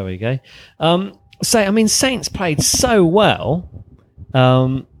that, but there we go. Saints played so well.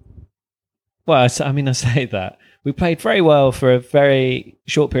 I say that. We played very well for a very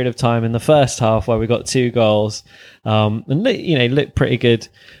short period of time in the first half, where we got 2 goals, and looked pretty good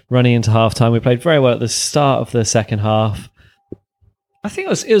running into half time. We played very well at the start of the second half. I think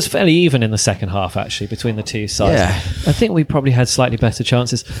it was fairly even in the second half, actually, between the two sides. Yeah. I think we probably had slightly better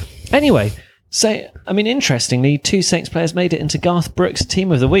chances. Anyway, interestingly, 2 Saints players made it into Garth Brooks'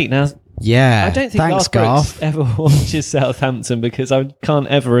 Team of the Week. Now, Yeah. I don't think Thanks, Garth Brooks Garth. ever watches Southampton because I can't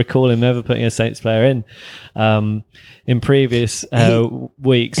ever recall him ever putting a Saints player in previous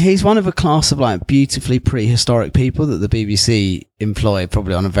weeks. He's one of a class of like beautifully prehistoric people that the BBC employ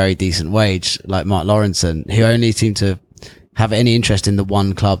probably on a very decent wage, like Mark Lawrenson, who only seem to have any interest in the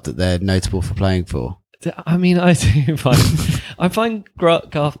one club that they're notable for playing for. I mean, I find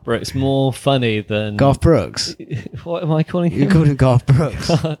Garth Brooks more funny than Garth Brooks? What am I calling him? You called him Garth Brooks.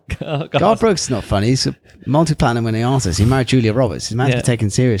 Garth Garth Brooks is not funny. He's a multi-platinum winning artist. He married Julia Roberts. He's meant to be taken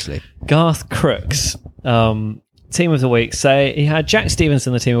seriously. Garth Crooks, team of the week. So he had Jack Stevens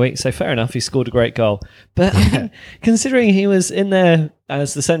in the team of the week. So fair enough, he scored a great goal. But I mean, considering he was in there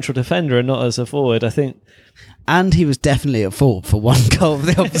as the central defender and not as a forward, I think. And he was definitely at fault for one goal of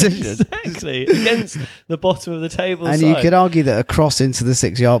the opposition. Exactly, against the bottom of the table. And side. you could argue that a cross into the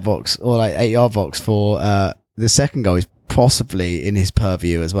 6-yard box or like 8-yard box for the second goal is possibly in his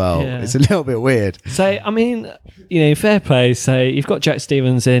purview as well. Yeah. It's a little bit weird. So, I mean, fair play. So you've got Jack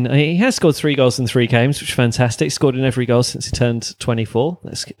Stevens in. I mean, he has scored 3 goals in 3 games, which is fantastic. Scored in every goal since he turned 24.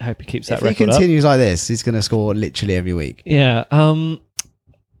 Let's hope he keeps that If he record up. continues like this, he's going to score literally every week. Yeah.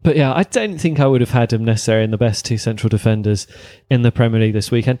 But yeah, I don't think I would have had him necessarily in the best 2 central defenders in the Premier League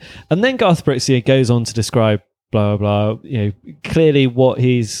this weekend. And then Garth Brooks goes on to describe blah, blah, blah, clearly what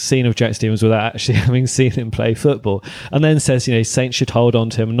he's seen of Jack Stevens without actually having seen him play football. And then says, Saints should hold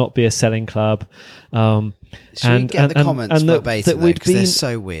on to him, not be a selling club. Should we get the comments verbatim, because they're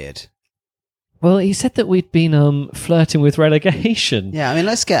so weird. Well, he said that we'd been flirting with relegation. Yeah, I mean,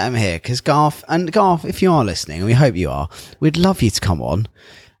 let's get him here, because Garth, if you are listening, and we hope you are, we'd love you to come on.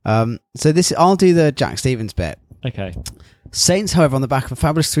 So I'll do the Jack Stevens bit. Okay. Saints, however, on the back of a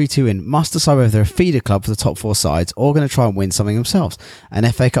fabulous 3-2 win, must decide whether they're a feeder club for the top 4 sides or going to try and win something themselves. An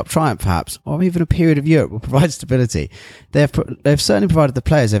FA Cup triumph, perhaps, or even a period of Europe will provide stability. They've certainly provided the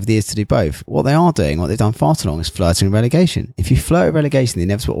players over the years to do both. What they are doing, what they've done far too long, is flirting with relegation. If you flirt with relegation, the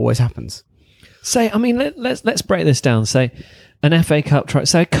inevitable always happens. So, I mean, let's break this down. Say, an FA Cup triumph.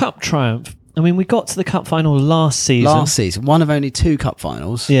 So, a cup triumph. I mean, we got to the cup final last season. One of only 2 cup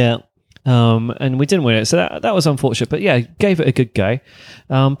finals. Yeah. And we didn't win it. So that was unfortunate. But yeah, gave it a good go.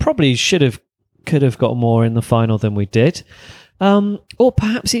 Probably could have got more in the final than we did. Or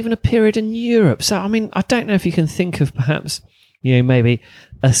perhaps even a period in Europe. So, I mean, I don't know if you can think of perhaps, maybe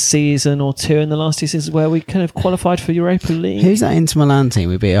a season or 2 in the last 2 seasons where we kind of qualified for Europa League. Who's that Inter Milan team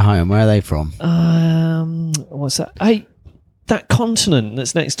we beat at home? Where are they from? What's that? That continent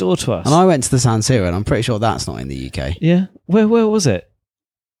that's next door to us. And I went to the San Siro, and I'm pretty sure that's not in the UK. Yeah. Where was it?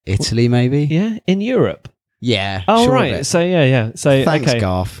 Italy, maybe? Yeah, in Europe. Yeah. Oh, sure right. So, yeah. So, thanks, okay.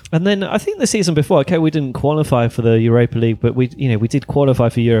 Garth. And then I think the season before, we didn't qualify for the Europa League, but we did qualify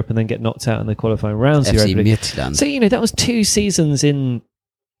for Europe and then get knocked out in the qualifying rounds of FC Europa League. Midtjylland. So, that was 2 seasons in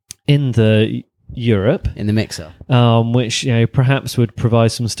the Europe. In the mixer. Which, perhaps would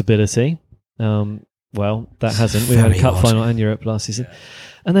provide some stability. Well, that hasn't. We had a cup final and Europe last season.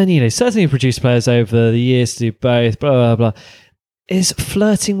 And then, certainly produced players over the years to do both, blah, blah, blah. Is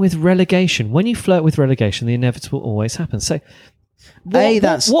flirting with relegation. When you flirt with relegation, the inevitable always happens. So,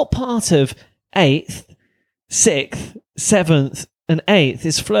 what part of 8th, 6th, 7th, and 8th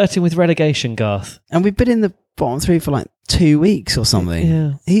is flirting with relegation, Garth? And we've been in the bottom 3 for like 2 weeks or something.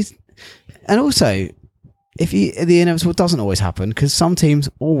 Yeah. And also, the inevitable doesn't always happen, because some teams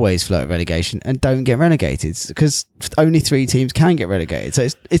always flirt with relegation and don't get relegated, because only 3 teams can get relegated. So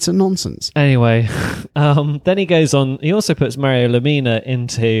it's a nonsense. Anyway, then he goes on. He also puts Mario Lemina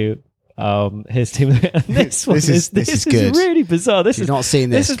into his team. And this is good. Really bizarre. You've not seen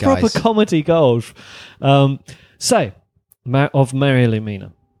this, is guys. proper comedy gold. Of Mario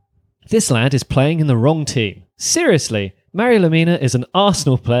Lemina. This lad is playing in the wrong team. Seriously. Mario Lemina is an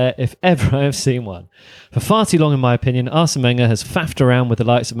Arsenal player if ever I have seen one. For far too long, in my opinion, Arsene Wenger has faffed around with the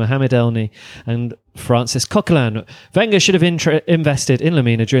likes of Mohamed Elneny and Francis Coquelin. Wenger should have invested in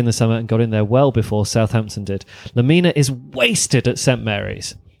Lemina during the summer and got in there well before Southampton did. Lemina is wasted at St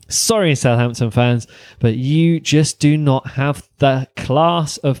Mary's. Sorry, Southampton fans, but you just do not have the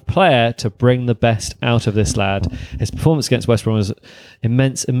class of player to bring the best out of this lad. His performance against West Brom was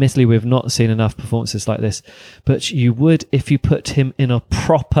immense. Admittedly, we've not seen enough performances like this, but you would if you put him in a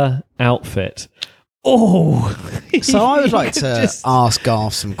proper outfit. Oh! So I would like to ask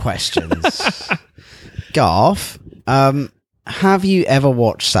Garth some questions. Garth, have you ever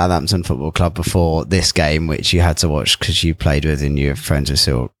watched Southampton Football Club before this game, which you had to watch because you played with and you're friends with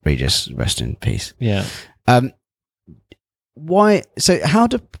Cyril Regis, rest in peace? Yeah. Why? So how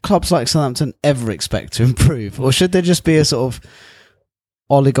do clubs like Southampton ever expect to improve? Or should there just be a sort of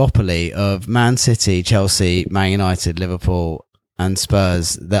oligopoly of Man City, Chelsea, Man United, Liverpool and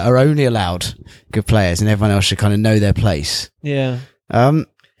Spurs that are only allowed good players, and everyone else should kind of know their place. Yeah.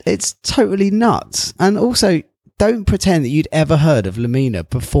 It's totally nuts. And also, don't pretend that you'd ever heard of Lemina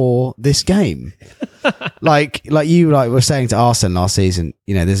before this game. like you were saying to Arsene last season,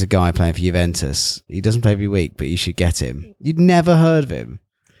 you know, there's a guy playing for Juventus. He doesn't play every week, but you should get him. You'd never heard of him.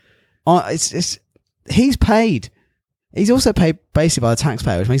 He's paid. He's also paid basically by the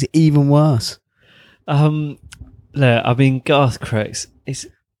taxpayer, which makes it even worse. Look, I mean, Garth Crooks,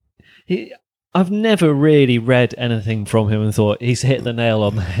 I've never really read anything from him and thought he's hit the nail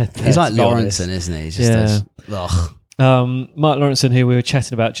on the head. He's like Lawrenson, isn't he? He's just Mark Lawrenson, who we were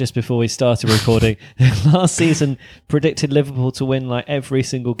chatting about just before we started recording, last season predicted Liverpool to win like every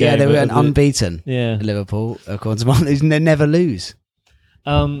single game. Yeah, they were unbeaten. Yeah, Liverpool, according to Mark, they never lose.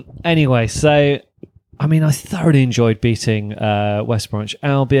 Anyway, so I mean, I thoroughly enjoyed beating West Bromwich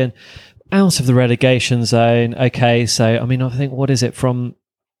Albion out of the relegation zone. Okay, so I mean, I think what is it from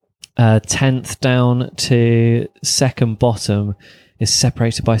 10th down to second bottom is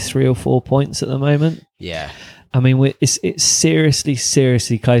separated by 3 or 4 points at the moment. Yeah. I mean, it's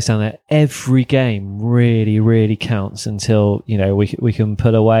seriously close down there. Every game really, really counts until, you know, we can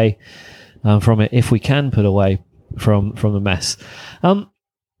put away from it, if we can put away from the mess.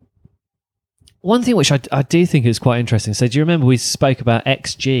 One thing which I do think is quite interesting. So do you remember we spoke about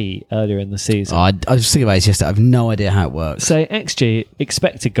XG earlier in the season? I was thinking about it yesterday. I have no idea how it works. So XG,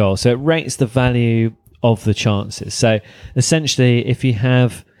 expected goal. So it rates the value of the chances. So essentially, if you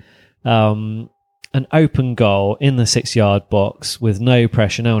have an open goal in the 6-yard box with no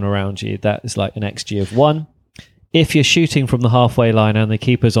pressure, no one around you, that is like an XG of 1. If you're shooting from the halfway line and the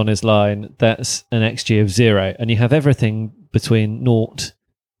keeper's on his line, that's an XG of 0. And you have everything between 0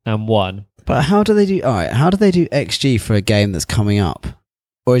 and 1. But how do they do XG for a game that's coming up?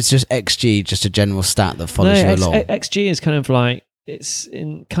 Or is just XG just a general stat that follows you along? XG is kind of like, it's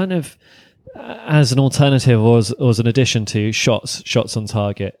in kind of as an alternative or as an addition to shots on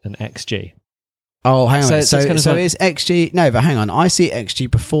target and XG. Oh, hang on. So is XG... No, but hang on. I see XG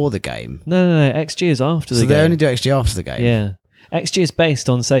before the game. No. XG is after the game. So they only do XG after the game? Yeah. XG is based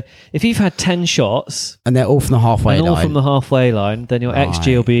on, so if you've had 10 shots... And they're all from the halfway line. All from the halfway line, then your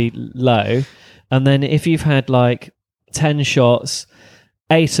XG will be low. And then if you've had like 10 shots,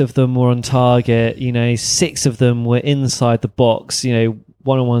 8 of them were on target, 6 of them were inside the box,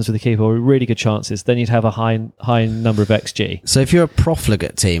 one-on-ones with the keeper were really good chances, then you'd have a high number of XG. So if you're a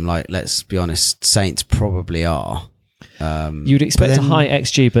profligate team, like, let's be honest, Saints probably are. You'd expect a high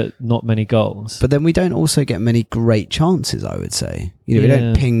XG, but not many goals. But then we don't also get many great chances, I would say. We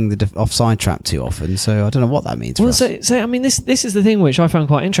don't ping the offside trap too often, so I don't know what that means for us. So I mean, this is the thing which I found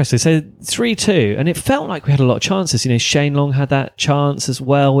quite interesting. So 3-2, and it felt like we had a lot of chances. Shane Long had that chance as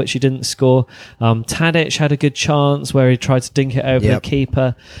well, which he didn't score. Tadic had a good chance where he tried to dink it over the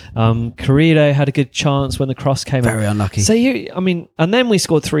keeper. Carrillo had a good chance when the cross came Very unlucky. So and then we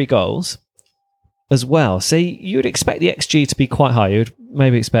scored 3 goals as well. So you would expect the XG to be quite high. You would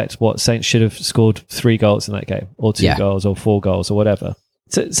maybe expect Saints should have scored 3 goals in that game, or 2 goals, or 4 goals, or whatever.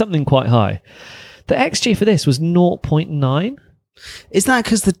 So something quite high. The XG for this was 0.9. Is that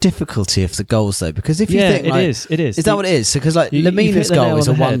because the difficulty of the goals, though? Because if you think, it is. Is that what it is? So because Lemina's goal is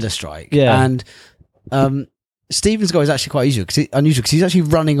a wonder strike, and Stephen's goal is actually quite unusual because he's actually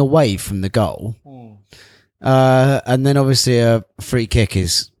running away from the goal, and then obviously a free kick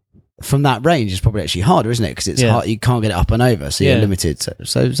is. From that range is probably actually harder, isn't it? Because it's hard, you can't get it up and over, so you're limited. So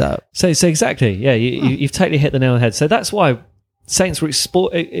is that? So exactly, yeah. You've totally hit the nail on the head. So that's why Saints were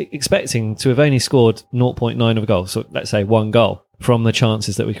expecting to have only scored 0.9 of a goal. So let's say 1 goal from the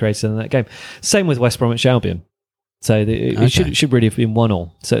chances that we created in that game. Same with West Bromwich Albion. So it should really have been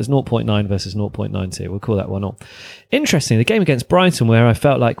 1-1. So it's 0.9 versus 0.92. We'll call that 1-1. Interesting, the game against Brighton, where I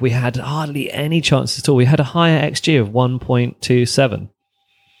felt like we had hardly any chances at all. We had a higher XG of 1.27.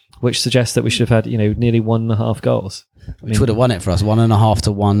 Which suggests that we should have had, nearly 1.5 goals. Which would have won it for us, 1.5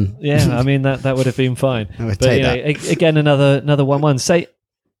 to 1. Yeah, I mean that would have been fine. I would take that. Again, another 1-1. So,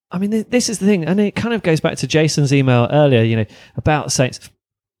 I mean, this is the thing, and it kind of goes back to Jason's email earlier, about Saints.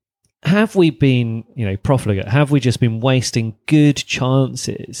 Have we been, profligate? Have we just been wasting good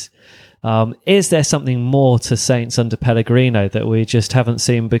chances? Is there something more to Saints under Pellegrino that we just haven't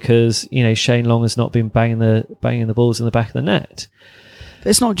seen because Shane Long has not been banging the balls in the back of the net?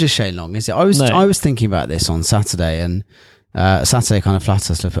 It's not just Shane Long, is it? I was thinking about this on Saturday, and Saturday kind of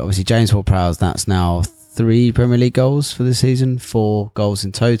flat us. Obviously, James Ward-Prowse, that's now 3 Premier League goals for the season, 4 goals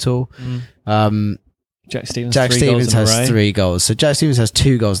in total. Jack Stevens has 3 goals. So Jack Stevens has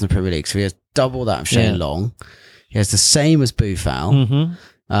 2 goals in the Premier League, so he has double that of Shane Long. He has the same as Boufal.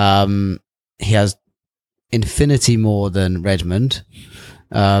 Mm-hmm. He has infinity more than Redmond.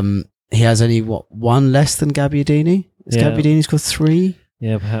 He has only one less than Gabbiadini. Gabbiadini's got 3.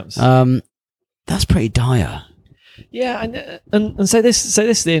 Yeah, perhaps. That's pretty dire. Yeah, and so this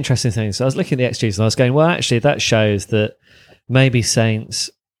is the interesting thing. So I was looking at the XGs and I was going, well, actually, that shows that maybe Saints,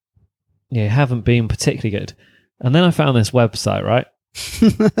 haven't been particularly good. And then I found this website, right?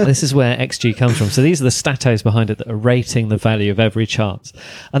 This is where XG comes from. So these are the statos behind it that are rating the value of every chance,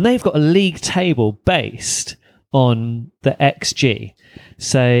 and they've got a league table based on the XG.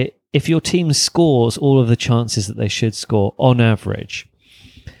 So if your team scores all of the chances that they should score on average.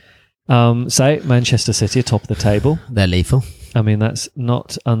 So Manchester City are top of the table. They're lethal. I mean, that's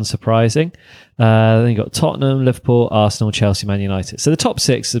not unsurprising. Then you've got Tottenham, Liverpool, Arsenal, Chelsea, Man United. So the top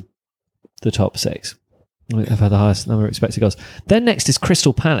 6 are the top 6. Have had the highest number of expected goals. Then next is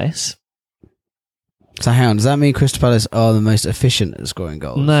Crystal Palace. So hang on, does that mean Crystal Palace are the most efficient at scoring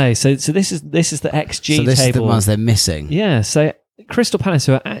goals? No, so this is the XG so this table. is the ones they're missing. Yeah, so Crystal Palace,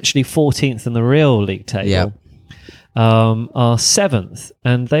 who are actually 14th in the real league table, are 7th,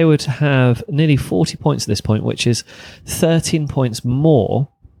 and they would have nearly 40 points at this point, which is 13 points more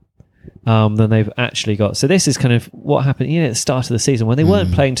than they've actually got. So this is kind of what happened at the start of the season when they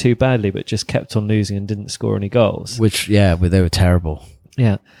weren't playing too badly but just kept on losing and didn't score any goals. They were terrible.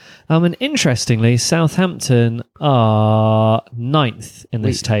 Yeah. And interestingly, Southampton are 9th in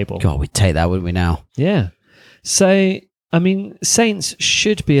this table. God, we'd take that, wouldn't we now? Yeah. So, I mean, Saints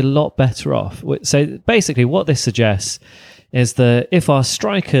should be a lot better off. So basically what this suggests is that if our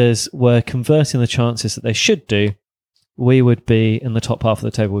strikers were converting the chances that they should do, we would be in the top half of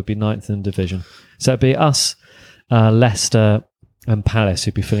the table, would be 9th in the division. So it'd be us, Leicester and Palace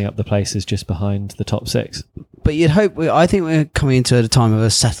who'd be filling up the places just behind the top 6. But you'd hope, I think we're coming into a time of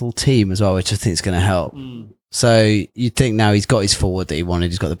a settled team as well, which I think is going to help. So you'd think now he's got his forward that he wanted,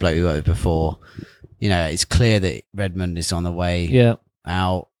 he's got the bloke he wanted before. It's clear that Redmond is on the way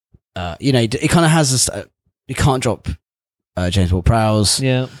out. He kind of has he can't drop James Ward-Prowse.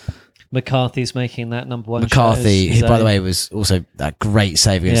 Yeah. McCarthy's making that number 1 McCarthy, who, by the way, was also that great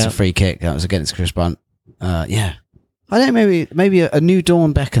save against a free kick. That was against Chris Brunt. I don't know, maybe a new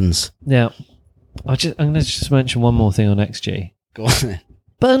dawn beckons. Yeah. I'm going to just mention one more thing on XG. Go on.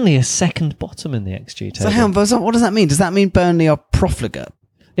 Burnley are second bottom in the XG table. So hang on, what does that mean? Does that mean Burnley are profligate?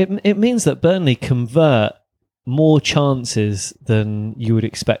 It means that Burnley convert more chances than you would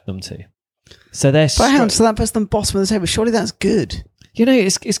expect them to. So they're... But hang on, so that puts them bottom of the table. Surely that's good.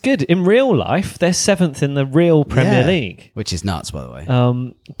 It's good. In real life, they're 7th in the real Premier League. Which is nuts, by the way.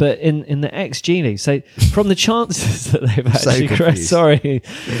 But in the XG League, so from the chances that they've actually So created... Sorry.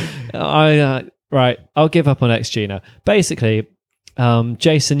 Right, I'll give up on XG now. Basically,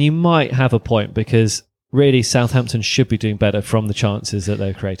 Jason, you might have a point because really Southampton should be doing better from the chances that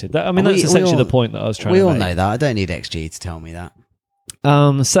they've created. That's essentially the point that I was trying to make. We all know that. I don't need XG to tell me that.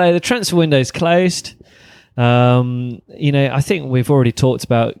 So the transfer window's closed. I think we've already talked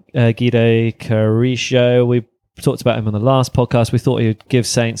about Guido Carrillo. We talked about him on the last podcast. We thought he would give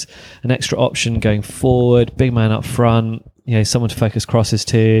Saints an extra option going forward. Big man up front. Someone to focus crosses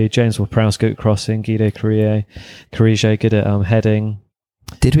to. James Ward-Prowse good at crossing. Guido Carrillo good at heading.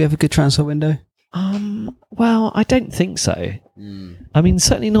 Did we have a good transfer window? Well, I don't think so. I mean,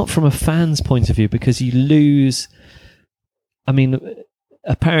 certainly not from a fan's point of view because you lose. I mean,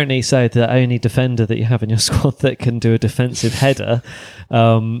 apparently, so the only defender that you have in your squad that can do a defensive header.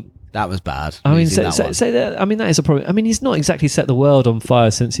 That was bad. I mean, that is a problem. I mean, he's not exactly set the world on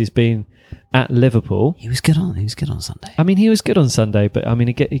fire since he's been at Liverpool. He was good on Sunday. I mean, he was good on Sunday, but I mean,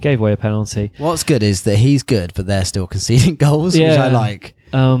 he gave away a penalty. What's good is that he's good, but they're still conceding goals, which I like.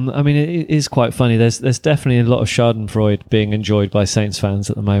 I mean, it is quite funny. There's definitely a lot of Schadenfreude being enjoyed by Saints fans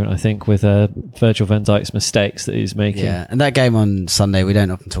at the moment, I think, with Virgil van Dijk's mistakes that he's making. Yeah, and that game on Sunday, we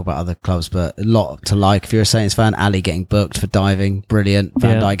don't often talk about other clubs, but a lot to like. If you're a Saints fan, Ali getting booked for diving, brilliant.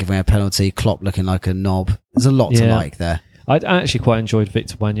 Van Dijk giving a penalty, Klopp looking like a knob. There's a lot to like there. I actually quite enjoyed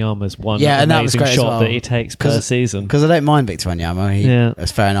Victor Wanyama's one and that was great shot as well. that he takes per season. Because I don't mind Victor Wanyama.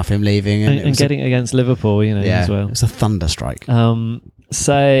 It's fair enough him leaving. And getting against Liverpool, as well. It was a thunder strike. I mean,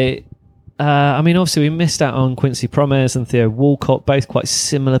 obviously we missed out on Quincy Promes and Theo Walcott, both quite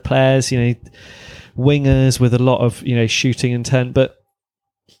similar players, wingers with a lot of, shooting intent. But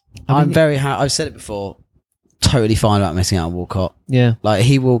I'm very happy. I've said it before, totally fine about missing out on Walcott. Yeah. Like,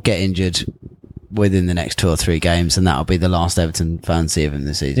 he will get injured within the next 2 or 3 games, and that'll be the last Everton fans see of him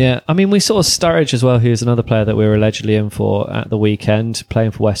this season. Yeah, I mean, we saw Sturridge as well, who's another player that we were allegedly in for at the weekend,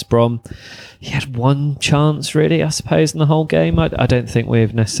 playing for West Brom. He had one chance, really, I suppose, in the whole game. I don't think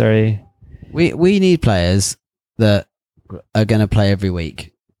we've necessarily... We need players that are going to play every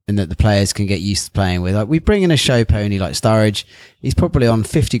week. and that the players can get used to playing with. Like, we bring in a show pony like Sturridge. He's probably on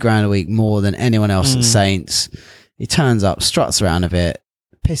 50 grand a week more than anyone else at Saints. He turns up, struts around a bit,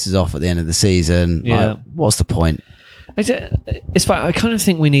 pisses off at the end of the season. Yeah. Like, what's the point? It's fine. I kind of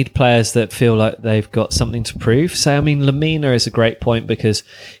think we need players that feel like they've got something to prove. So, I mean, Lamina is a great point because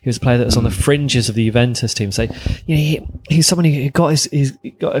he was a player that was on the fringes of the Juventus team. So, he's someone who he's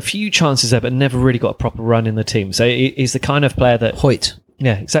got a few chances there, but never really got a proper run in the team. So, he's the kind of player that... Hoyt.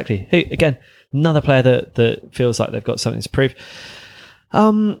 Yeah, exactly. Again, another player that feels like they've got something to prove.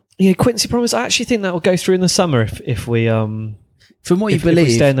 Quincy Promes, I actually think that will go through in the summer if we... From what you if believe,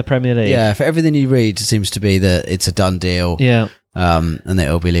 we stay in the Premier League. Yeah, for everything you read, it seems to be that it's a done deal. Yeah. And that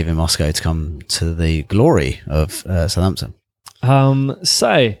he'll be leaving Moscow to come to the glory of Southampton.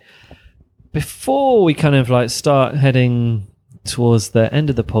 So, before we kind of like start heading towards the end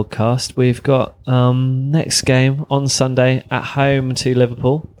of the podcast, we've got next game on Sunday at home to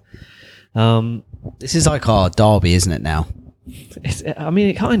Liverpool. This is like our derby, isn't it now?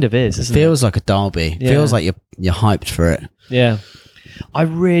 It kind of is, isn't it? Feels like a derby. Yeah. Feels like you're hyped for it. Yeah. I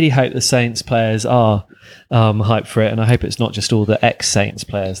really hope the Saints players are hyped for it, and I hope it's not just all the ex-Saints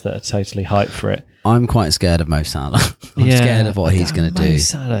players that are totally hyped for it. I'm quite scared of Mo Salah. I'm scared of what he's going to do. Mo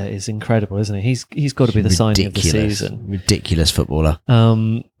Salah is incredible, isn't he? He's got to be the signing of the season. Ridiculous footballer.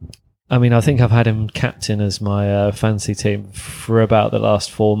 I mean, I think I've had him captain as my fantasy team for about the last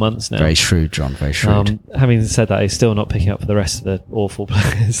 4 months now. Very shrewd, John. Very shrewd. Having said that, he's still not picking up for the rest of the awful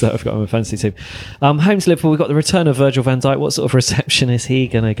players that I've got on my fantasy team. Home to Liverpool, we've got the return of Virgil van Dijk. What sort of reception is he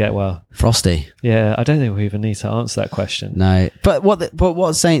going to get? Well, Frosty. Yeah, I don't think we even need to answer that question. No, but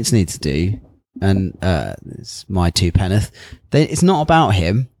what Saints need to do, and it's my two penneth. It's not about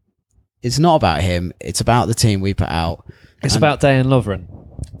him. It's not about him. It's about the team we put out. It's about Dejan Lovren.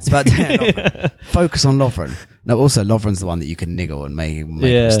 It's about Lovren. Focus on Lovren. No, also Lovren's the one that you can niggle and make a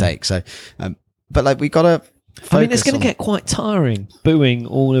mistake. So, but like we got to. I mean, it's going to get quite tiring booing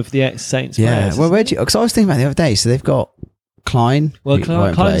all of the ex-Saints players. Well, because I was thinking about it the other day. So they've got Klein. Well,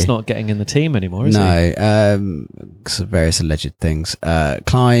 Klein's not getting in the team anymore, is he? No, because of various alleged things.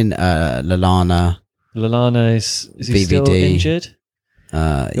 Klein, Lallana. Lallana is he VVD. still injured? You've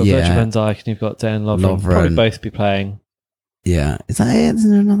got Virgil van Dijk and you've got Dejan Lovren. Probably both be playing. Yeah, is that it?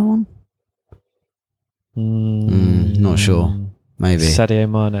 Isn't there another one? Not sure. Maybe Sadio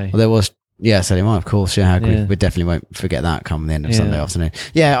Mane. Well, there was. Yeah, Sadio Mane, of course. Yeah, we definitely won't forget that come the end of Sunday afternoon.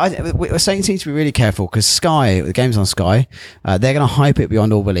 Yeah, we're saying to be really careful because Sky, the game's on Sky. They're going to hype it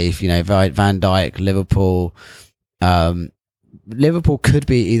beyond all belief. You know, Van Dijk, Liverpool. Liverpool could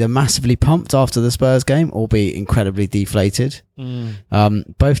be either massively pumped after the Spurs game or be incredibly deflated.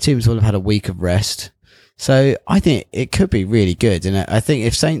 Both teams will have had a week of rest. So I think it could be really good. And I think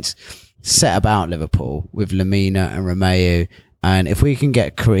if Saints set about Liverpool with Lamina and Romeu, and if we can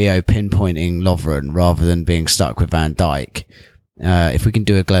get Carrillo pinpointing Lovren rather than being stuck with Van Dijk, if we can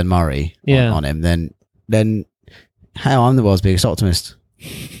do a Glenn Murray on him, then hell, I'm the world's biggest optimist.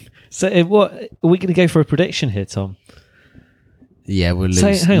 So what are we going to go for a prediction here, Tom? Yeah, we'll lose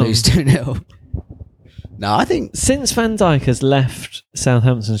 2-0. No, I think since Van Dijk has left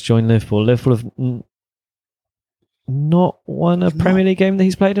Southampton to join Liverpool have not won a Premier League game that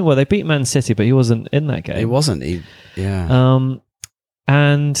he's played in. Well, they beat Man City, but he wasn't in that game. He wasn't.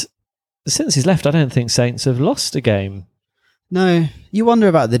 And since he's left, I don't think Saints have lost a game. No, you wonder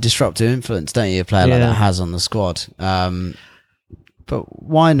about the disruptive influence, don't you? A player like that has on the squad. But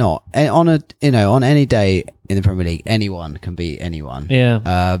why not? On any day in the Premier League, anyone can beat anyone.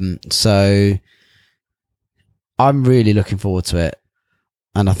 Yeah. So I'm really looking forward to it.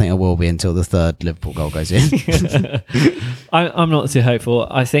 And I think I will be until the third Liverpool goal goes in. I'm not too hopeful.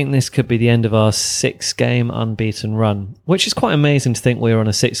 I think this could be the end of our 6-game unbeaten run, which is quite amazing to think we're on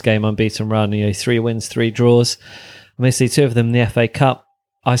a 6-game unbeaten run. 3 wins, 3 draws. I mean, see 2 of them in the FA Cup.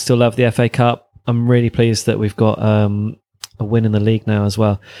 I still love the FA Cup. I'm really pleased that we've got a win in the league now as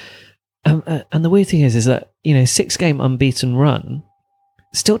well. And the weird thing is that 6-game unbeaten run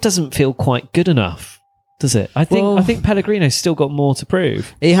still doesn't feel quite good enough. Does it? I think Pellegrino's still got more to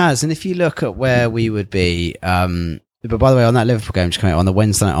prove. He has, and if you look at where we would be, but by the way, on that Liverpool game, just coming out on the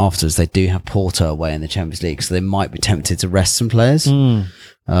Wednesday night afterwards, they do have Porto away in the Champions League, so they might be tempted to rest some players.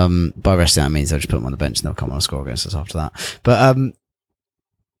 By resting, that means they'll just put them on the bench and they'll come on and score against us after that. But I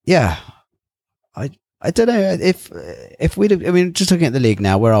don't know if we'd have, I mean, just looking at the league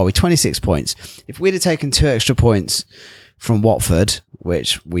now, where are we? 26 points. If we'd have taken 2 extra points from Watford,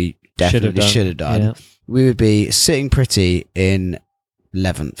 which we definitely should have done. We would be sitting pretty in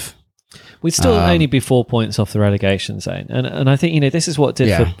 11th. We'd still only be 4 points off the relegation zone. And I think, this is what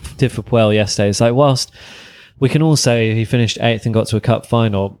did for Puel yesterday. It's like, whilst we can all say he finished 8th and got to a cup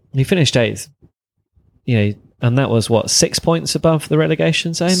final. He finished 8th, and that was 6 points above the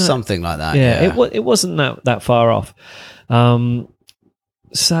relegation zone? Something like that. Yeah, Yeah. it wasn't that far off.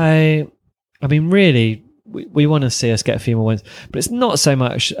 So, I mean, really, we want to see us get a few more wins, but it's not so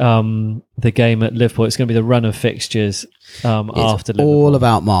much the game at Liverpool. It's going to be the run of fixtures after Liverpool. All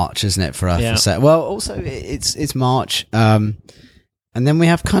about March, isn't it, for us? Yeah. Well, also it's March, and then we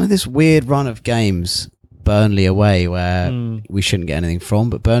have kind of this weird run of games. Burnley away, where we shouldn't get anything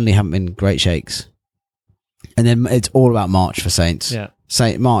from, but Burnley haven't been great shakes. And then it's all about March for Saints. Yeah.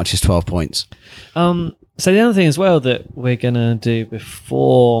 March is 12 points. So the other thing as well that we're going to do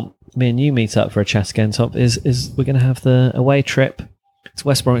before me and you meet up for a chat again, Tom, is we're going to have the away trip to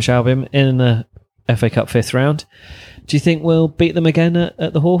West Bromwich Albion in the FA Cup 5th round. Do you think we'll beat them again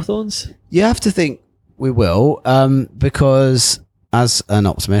at the Hawthorns? You have to think we will, because as an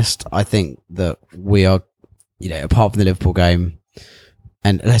optimist, I think that we are, apart from the Liverpool game,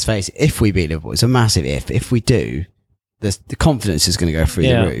 and let's face it, if we beat Liverpool, it's a massive if we do, the confidence is going to go through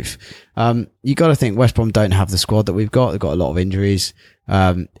the roof. You got to think West Brom don't have the squad that we've got. They've got a lot of injuries.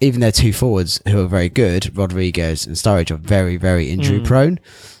 Even their two forwards, who are very good, Rodriguez and Sturridge, are very, very injury prone.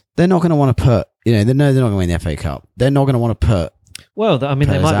 They're not going to want to put, they know they're not going to win the FA Cup. They're not going to want to put. Well, I mean,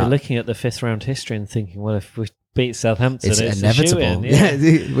 they might out. be looking at the 5th round history and thinking, well, if we beat Southampton, it's inevitable. A shoo-in,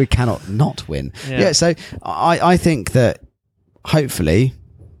 Yeah, we cannot not win. Yeah. Yeah, so I think that hopefully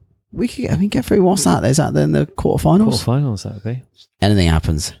we can get through. What's that? Is that then the quarterfinals? Quarterfinals, that would be. Anything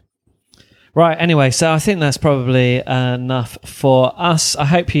happens. Right, anyway, so I think that's probably enough for us. I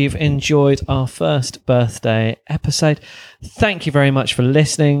hope you've enjoyed our first birthday episode. Thank you very much for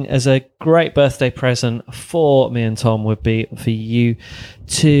listening. As a great birthday present for me and Tom would be for you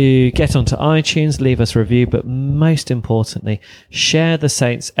to get onto iTunes, leave us a review, but most importantly, share the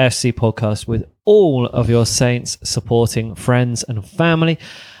Saints FC podcast with all of your Saints supporting friends and family.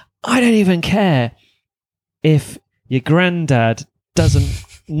 I don't even care if your granddad doesn't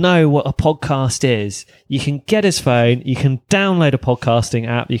know what a podcast is. You can get his phone, you can download a podcasting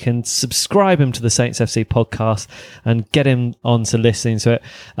app, you can subscribe him to the Saints FC podcast and get him onto listening to it.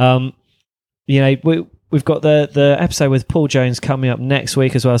 We've got the episode with Paul Jones coming up next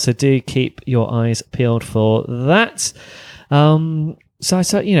week as well, so do keep your eyes peeled for that. So I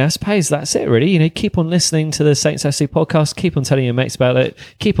suppose that's it really. Keep on listening to the Saints FC podcast. Keep on telling your mates about it.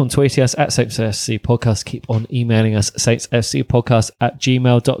 Keep on tweeting us at Saints FC podcast. Keep on emailing us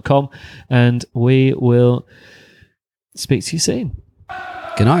saintsfcpodcast@gmail.com, and we will speak to you soon.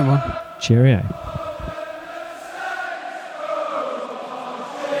 Good night, everyone. Cheerio.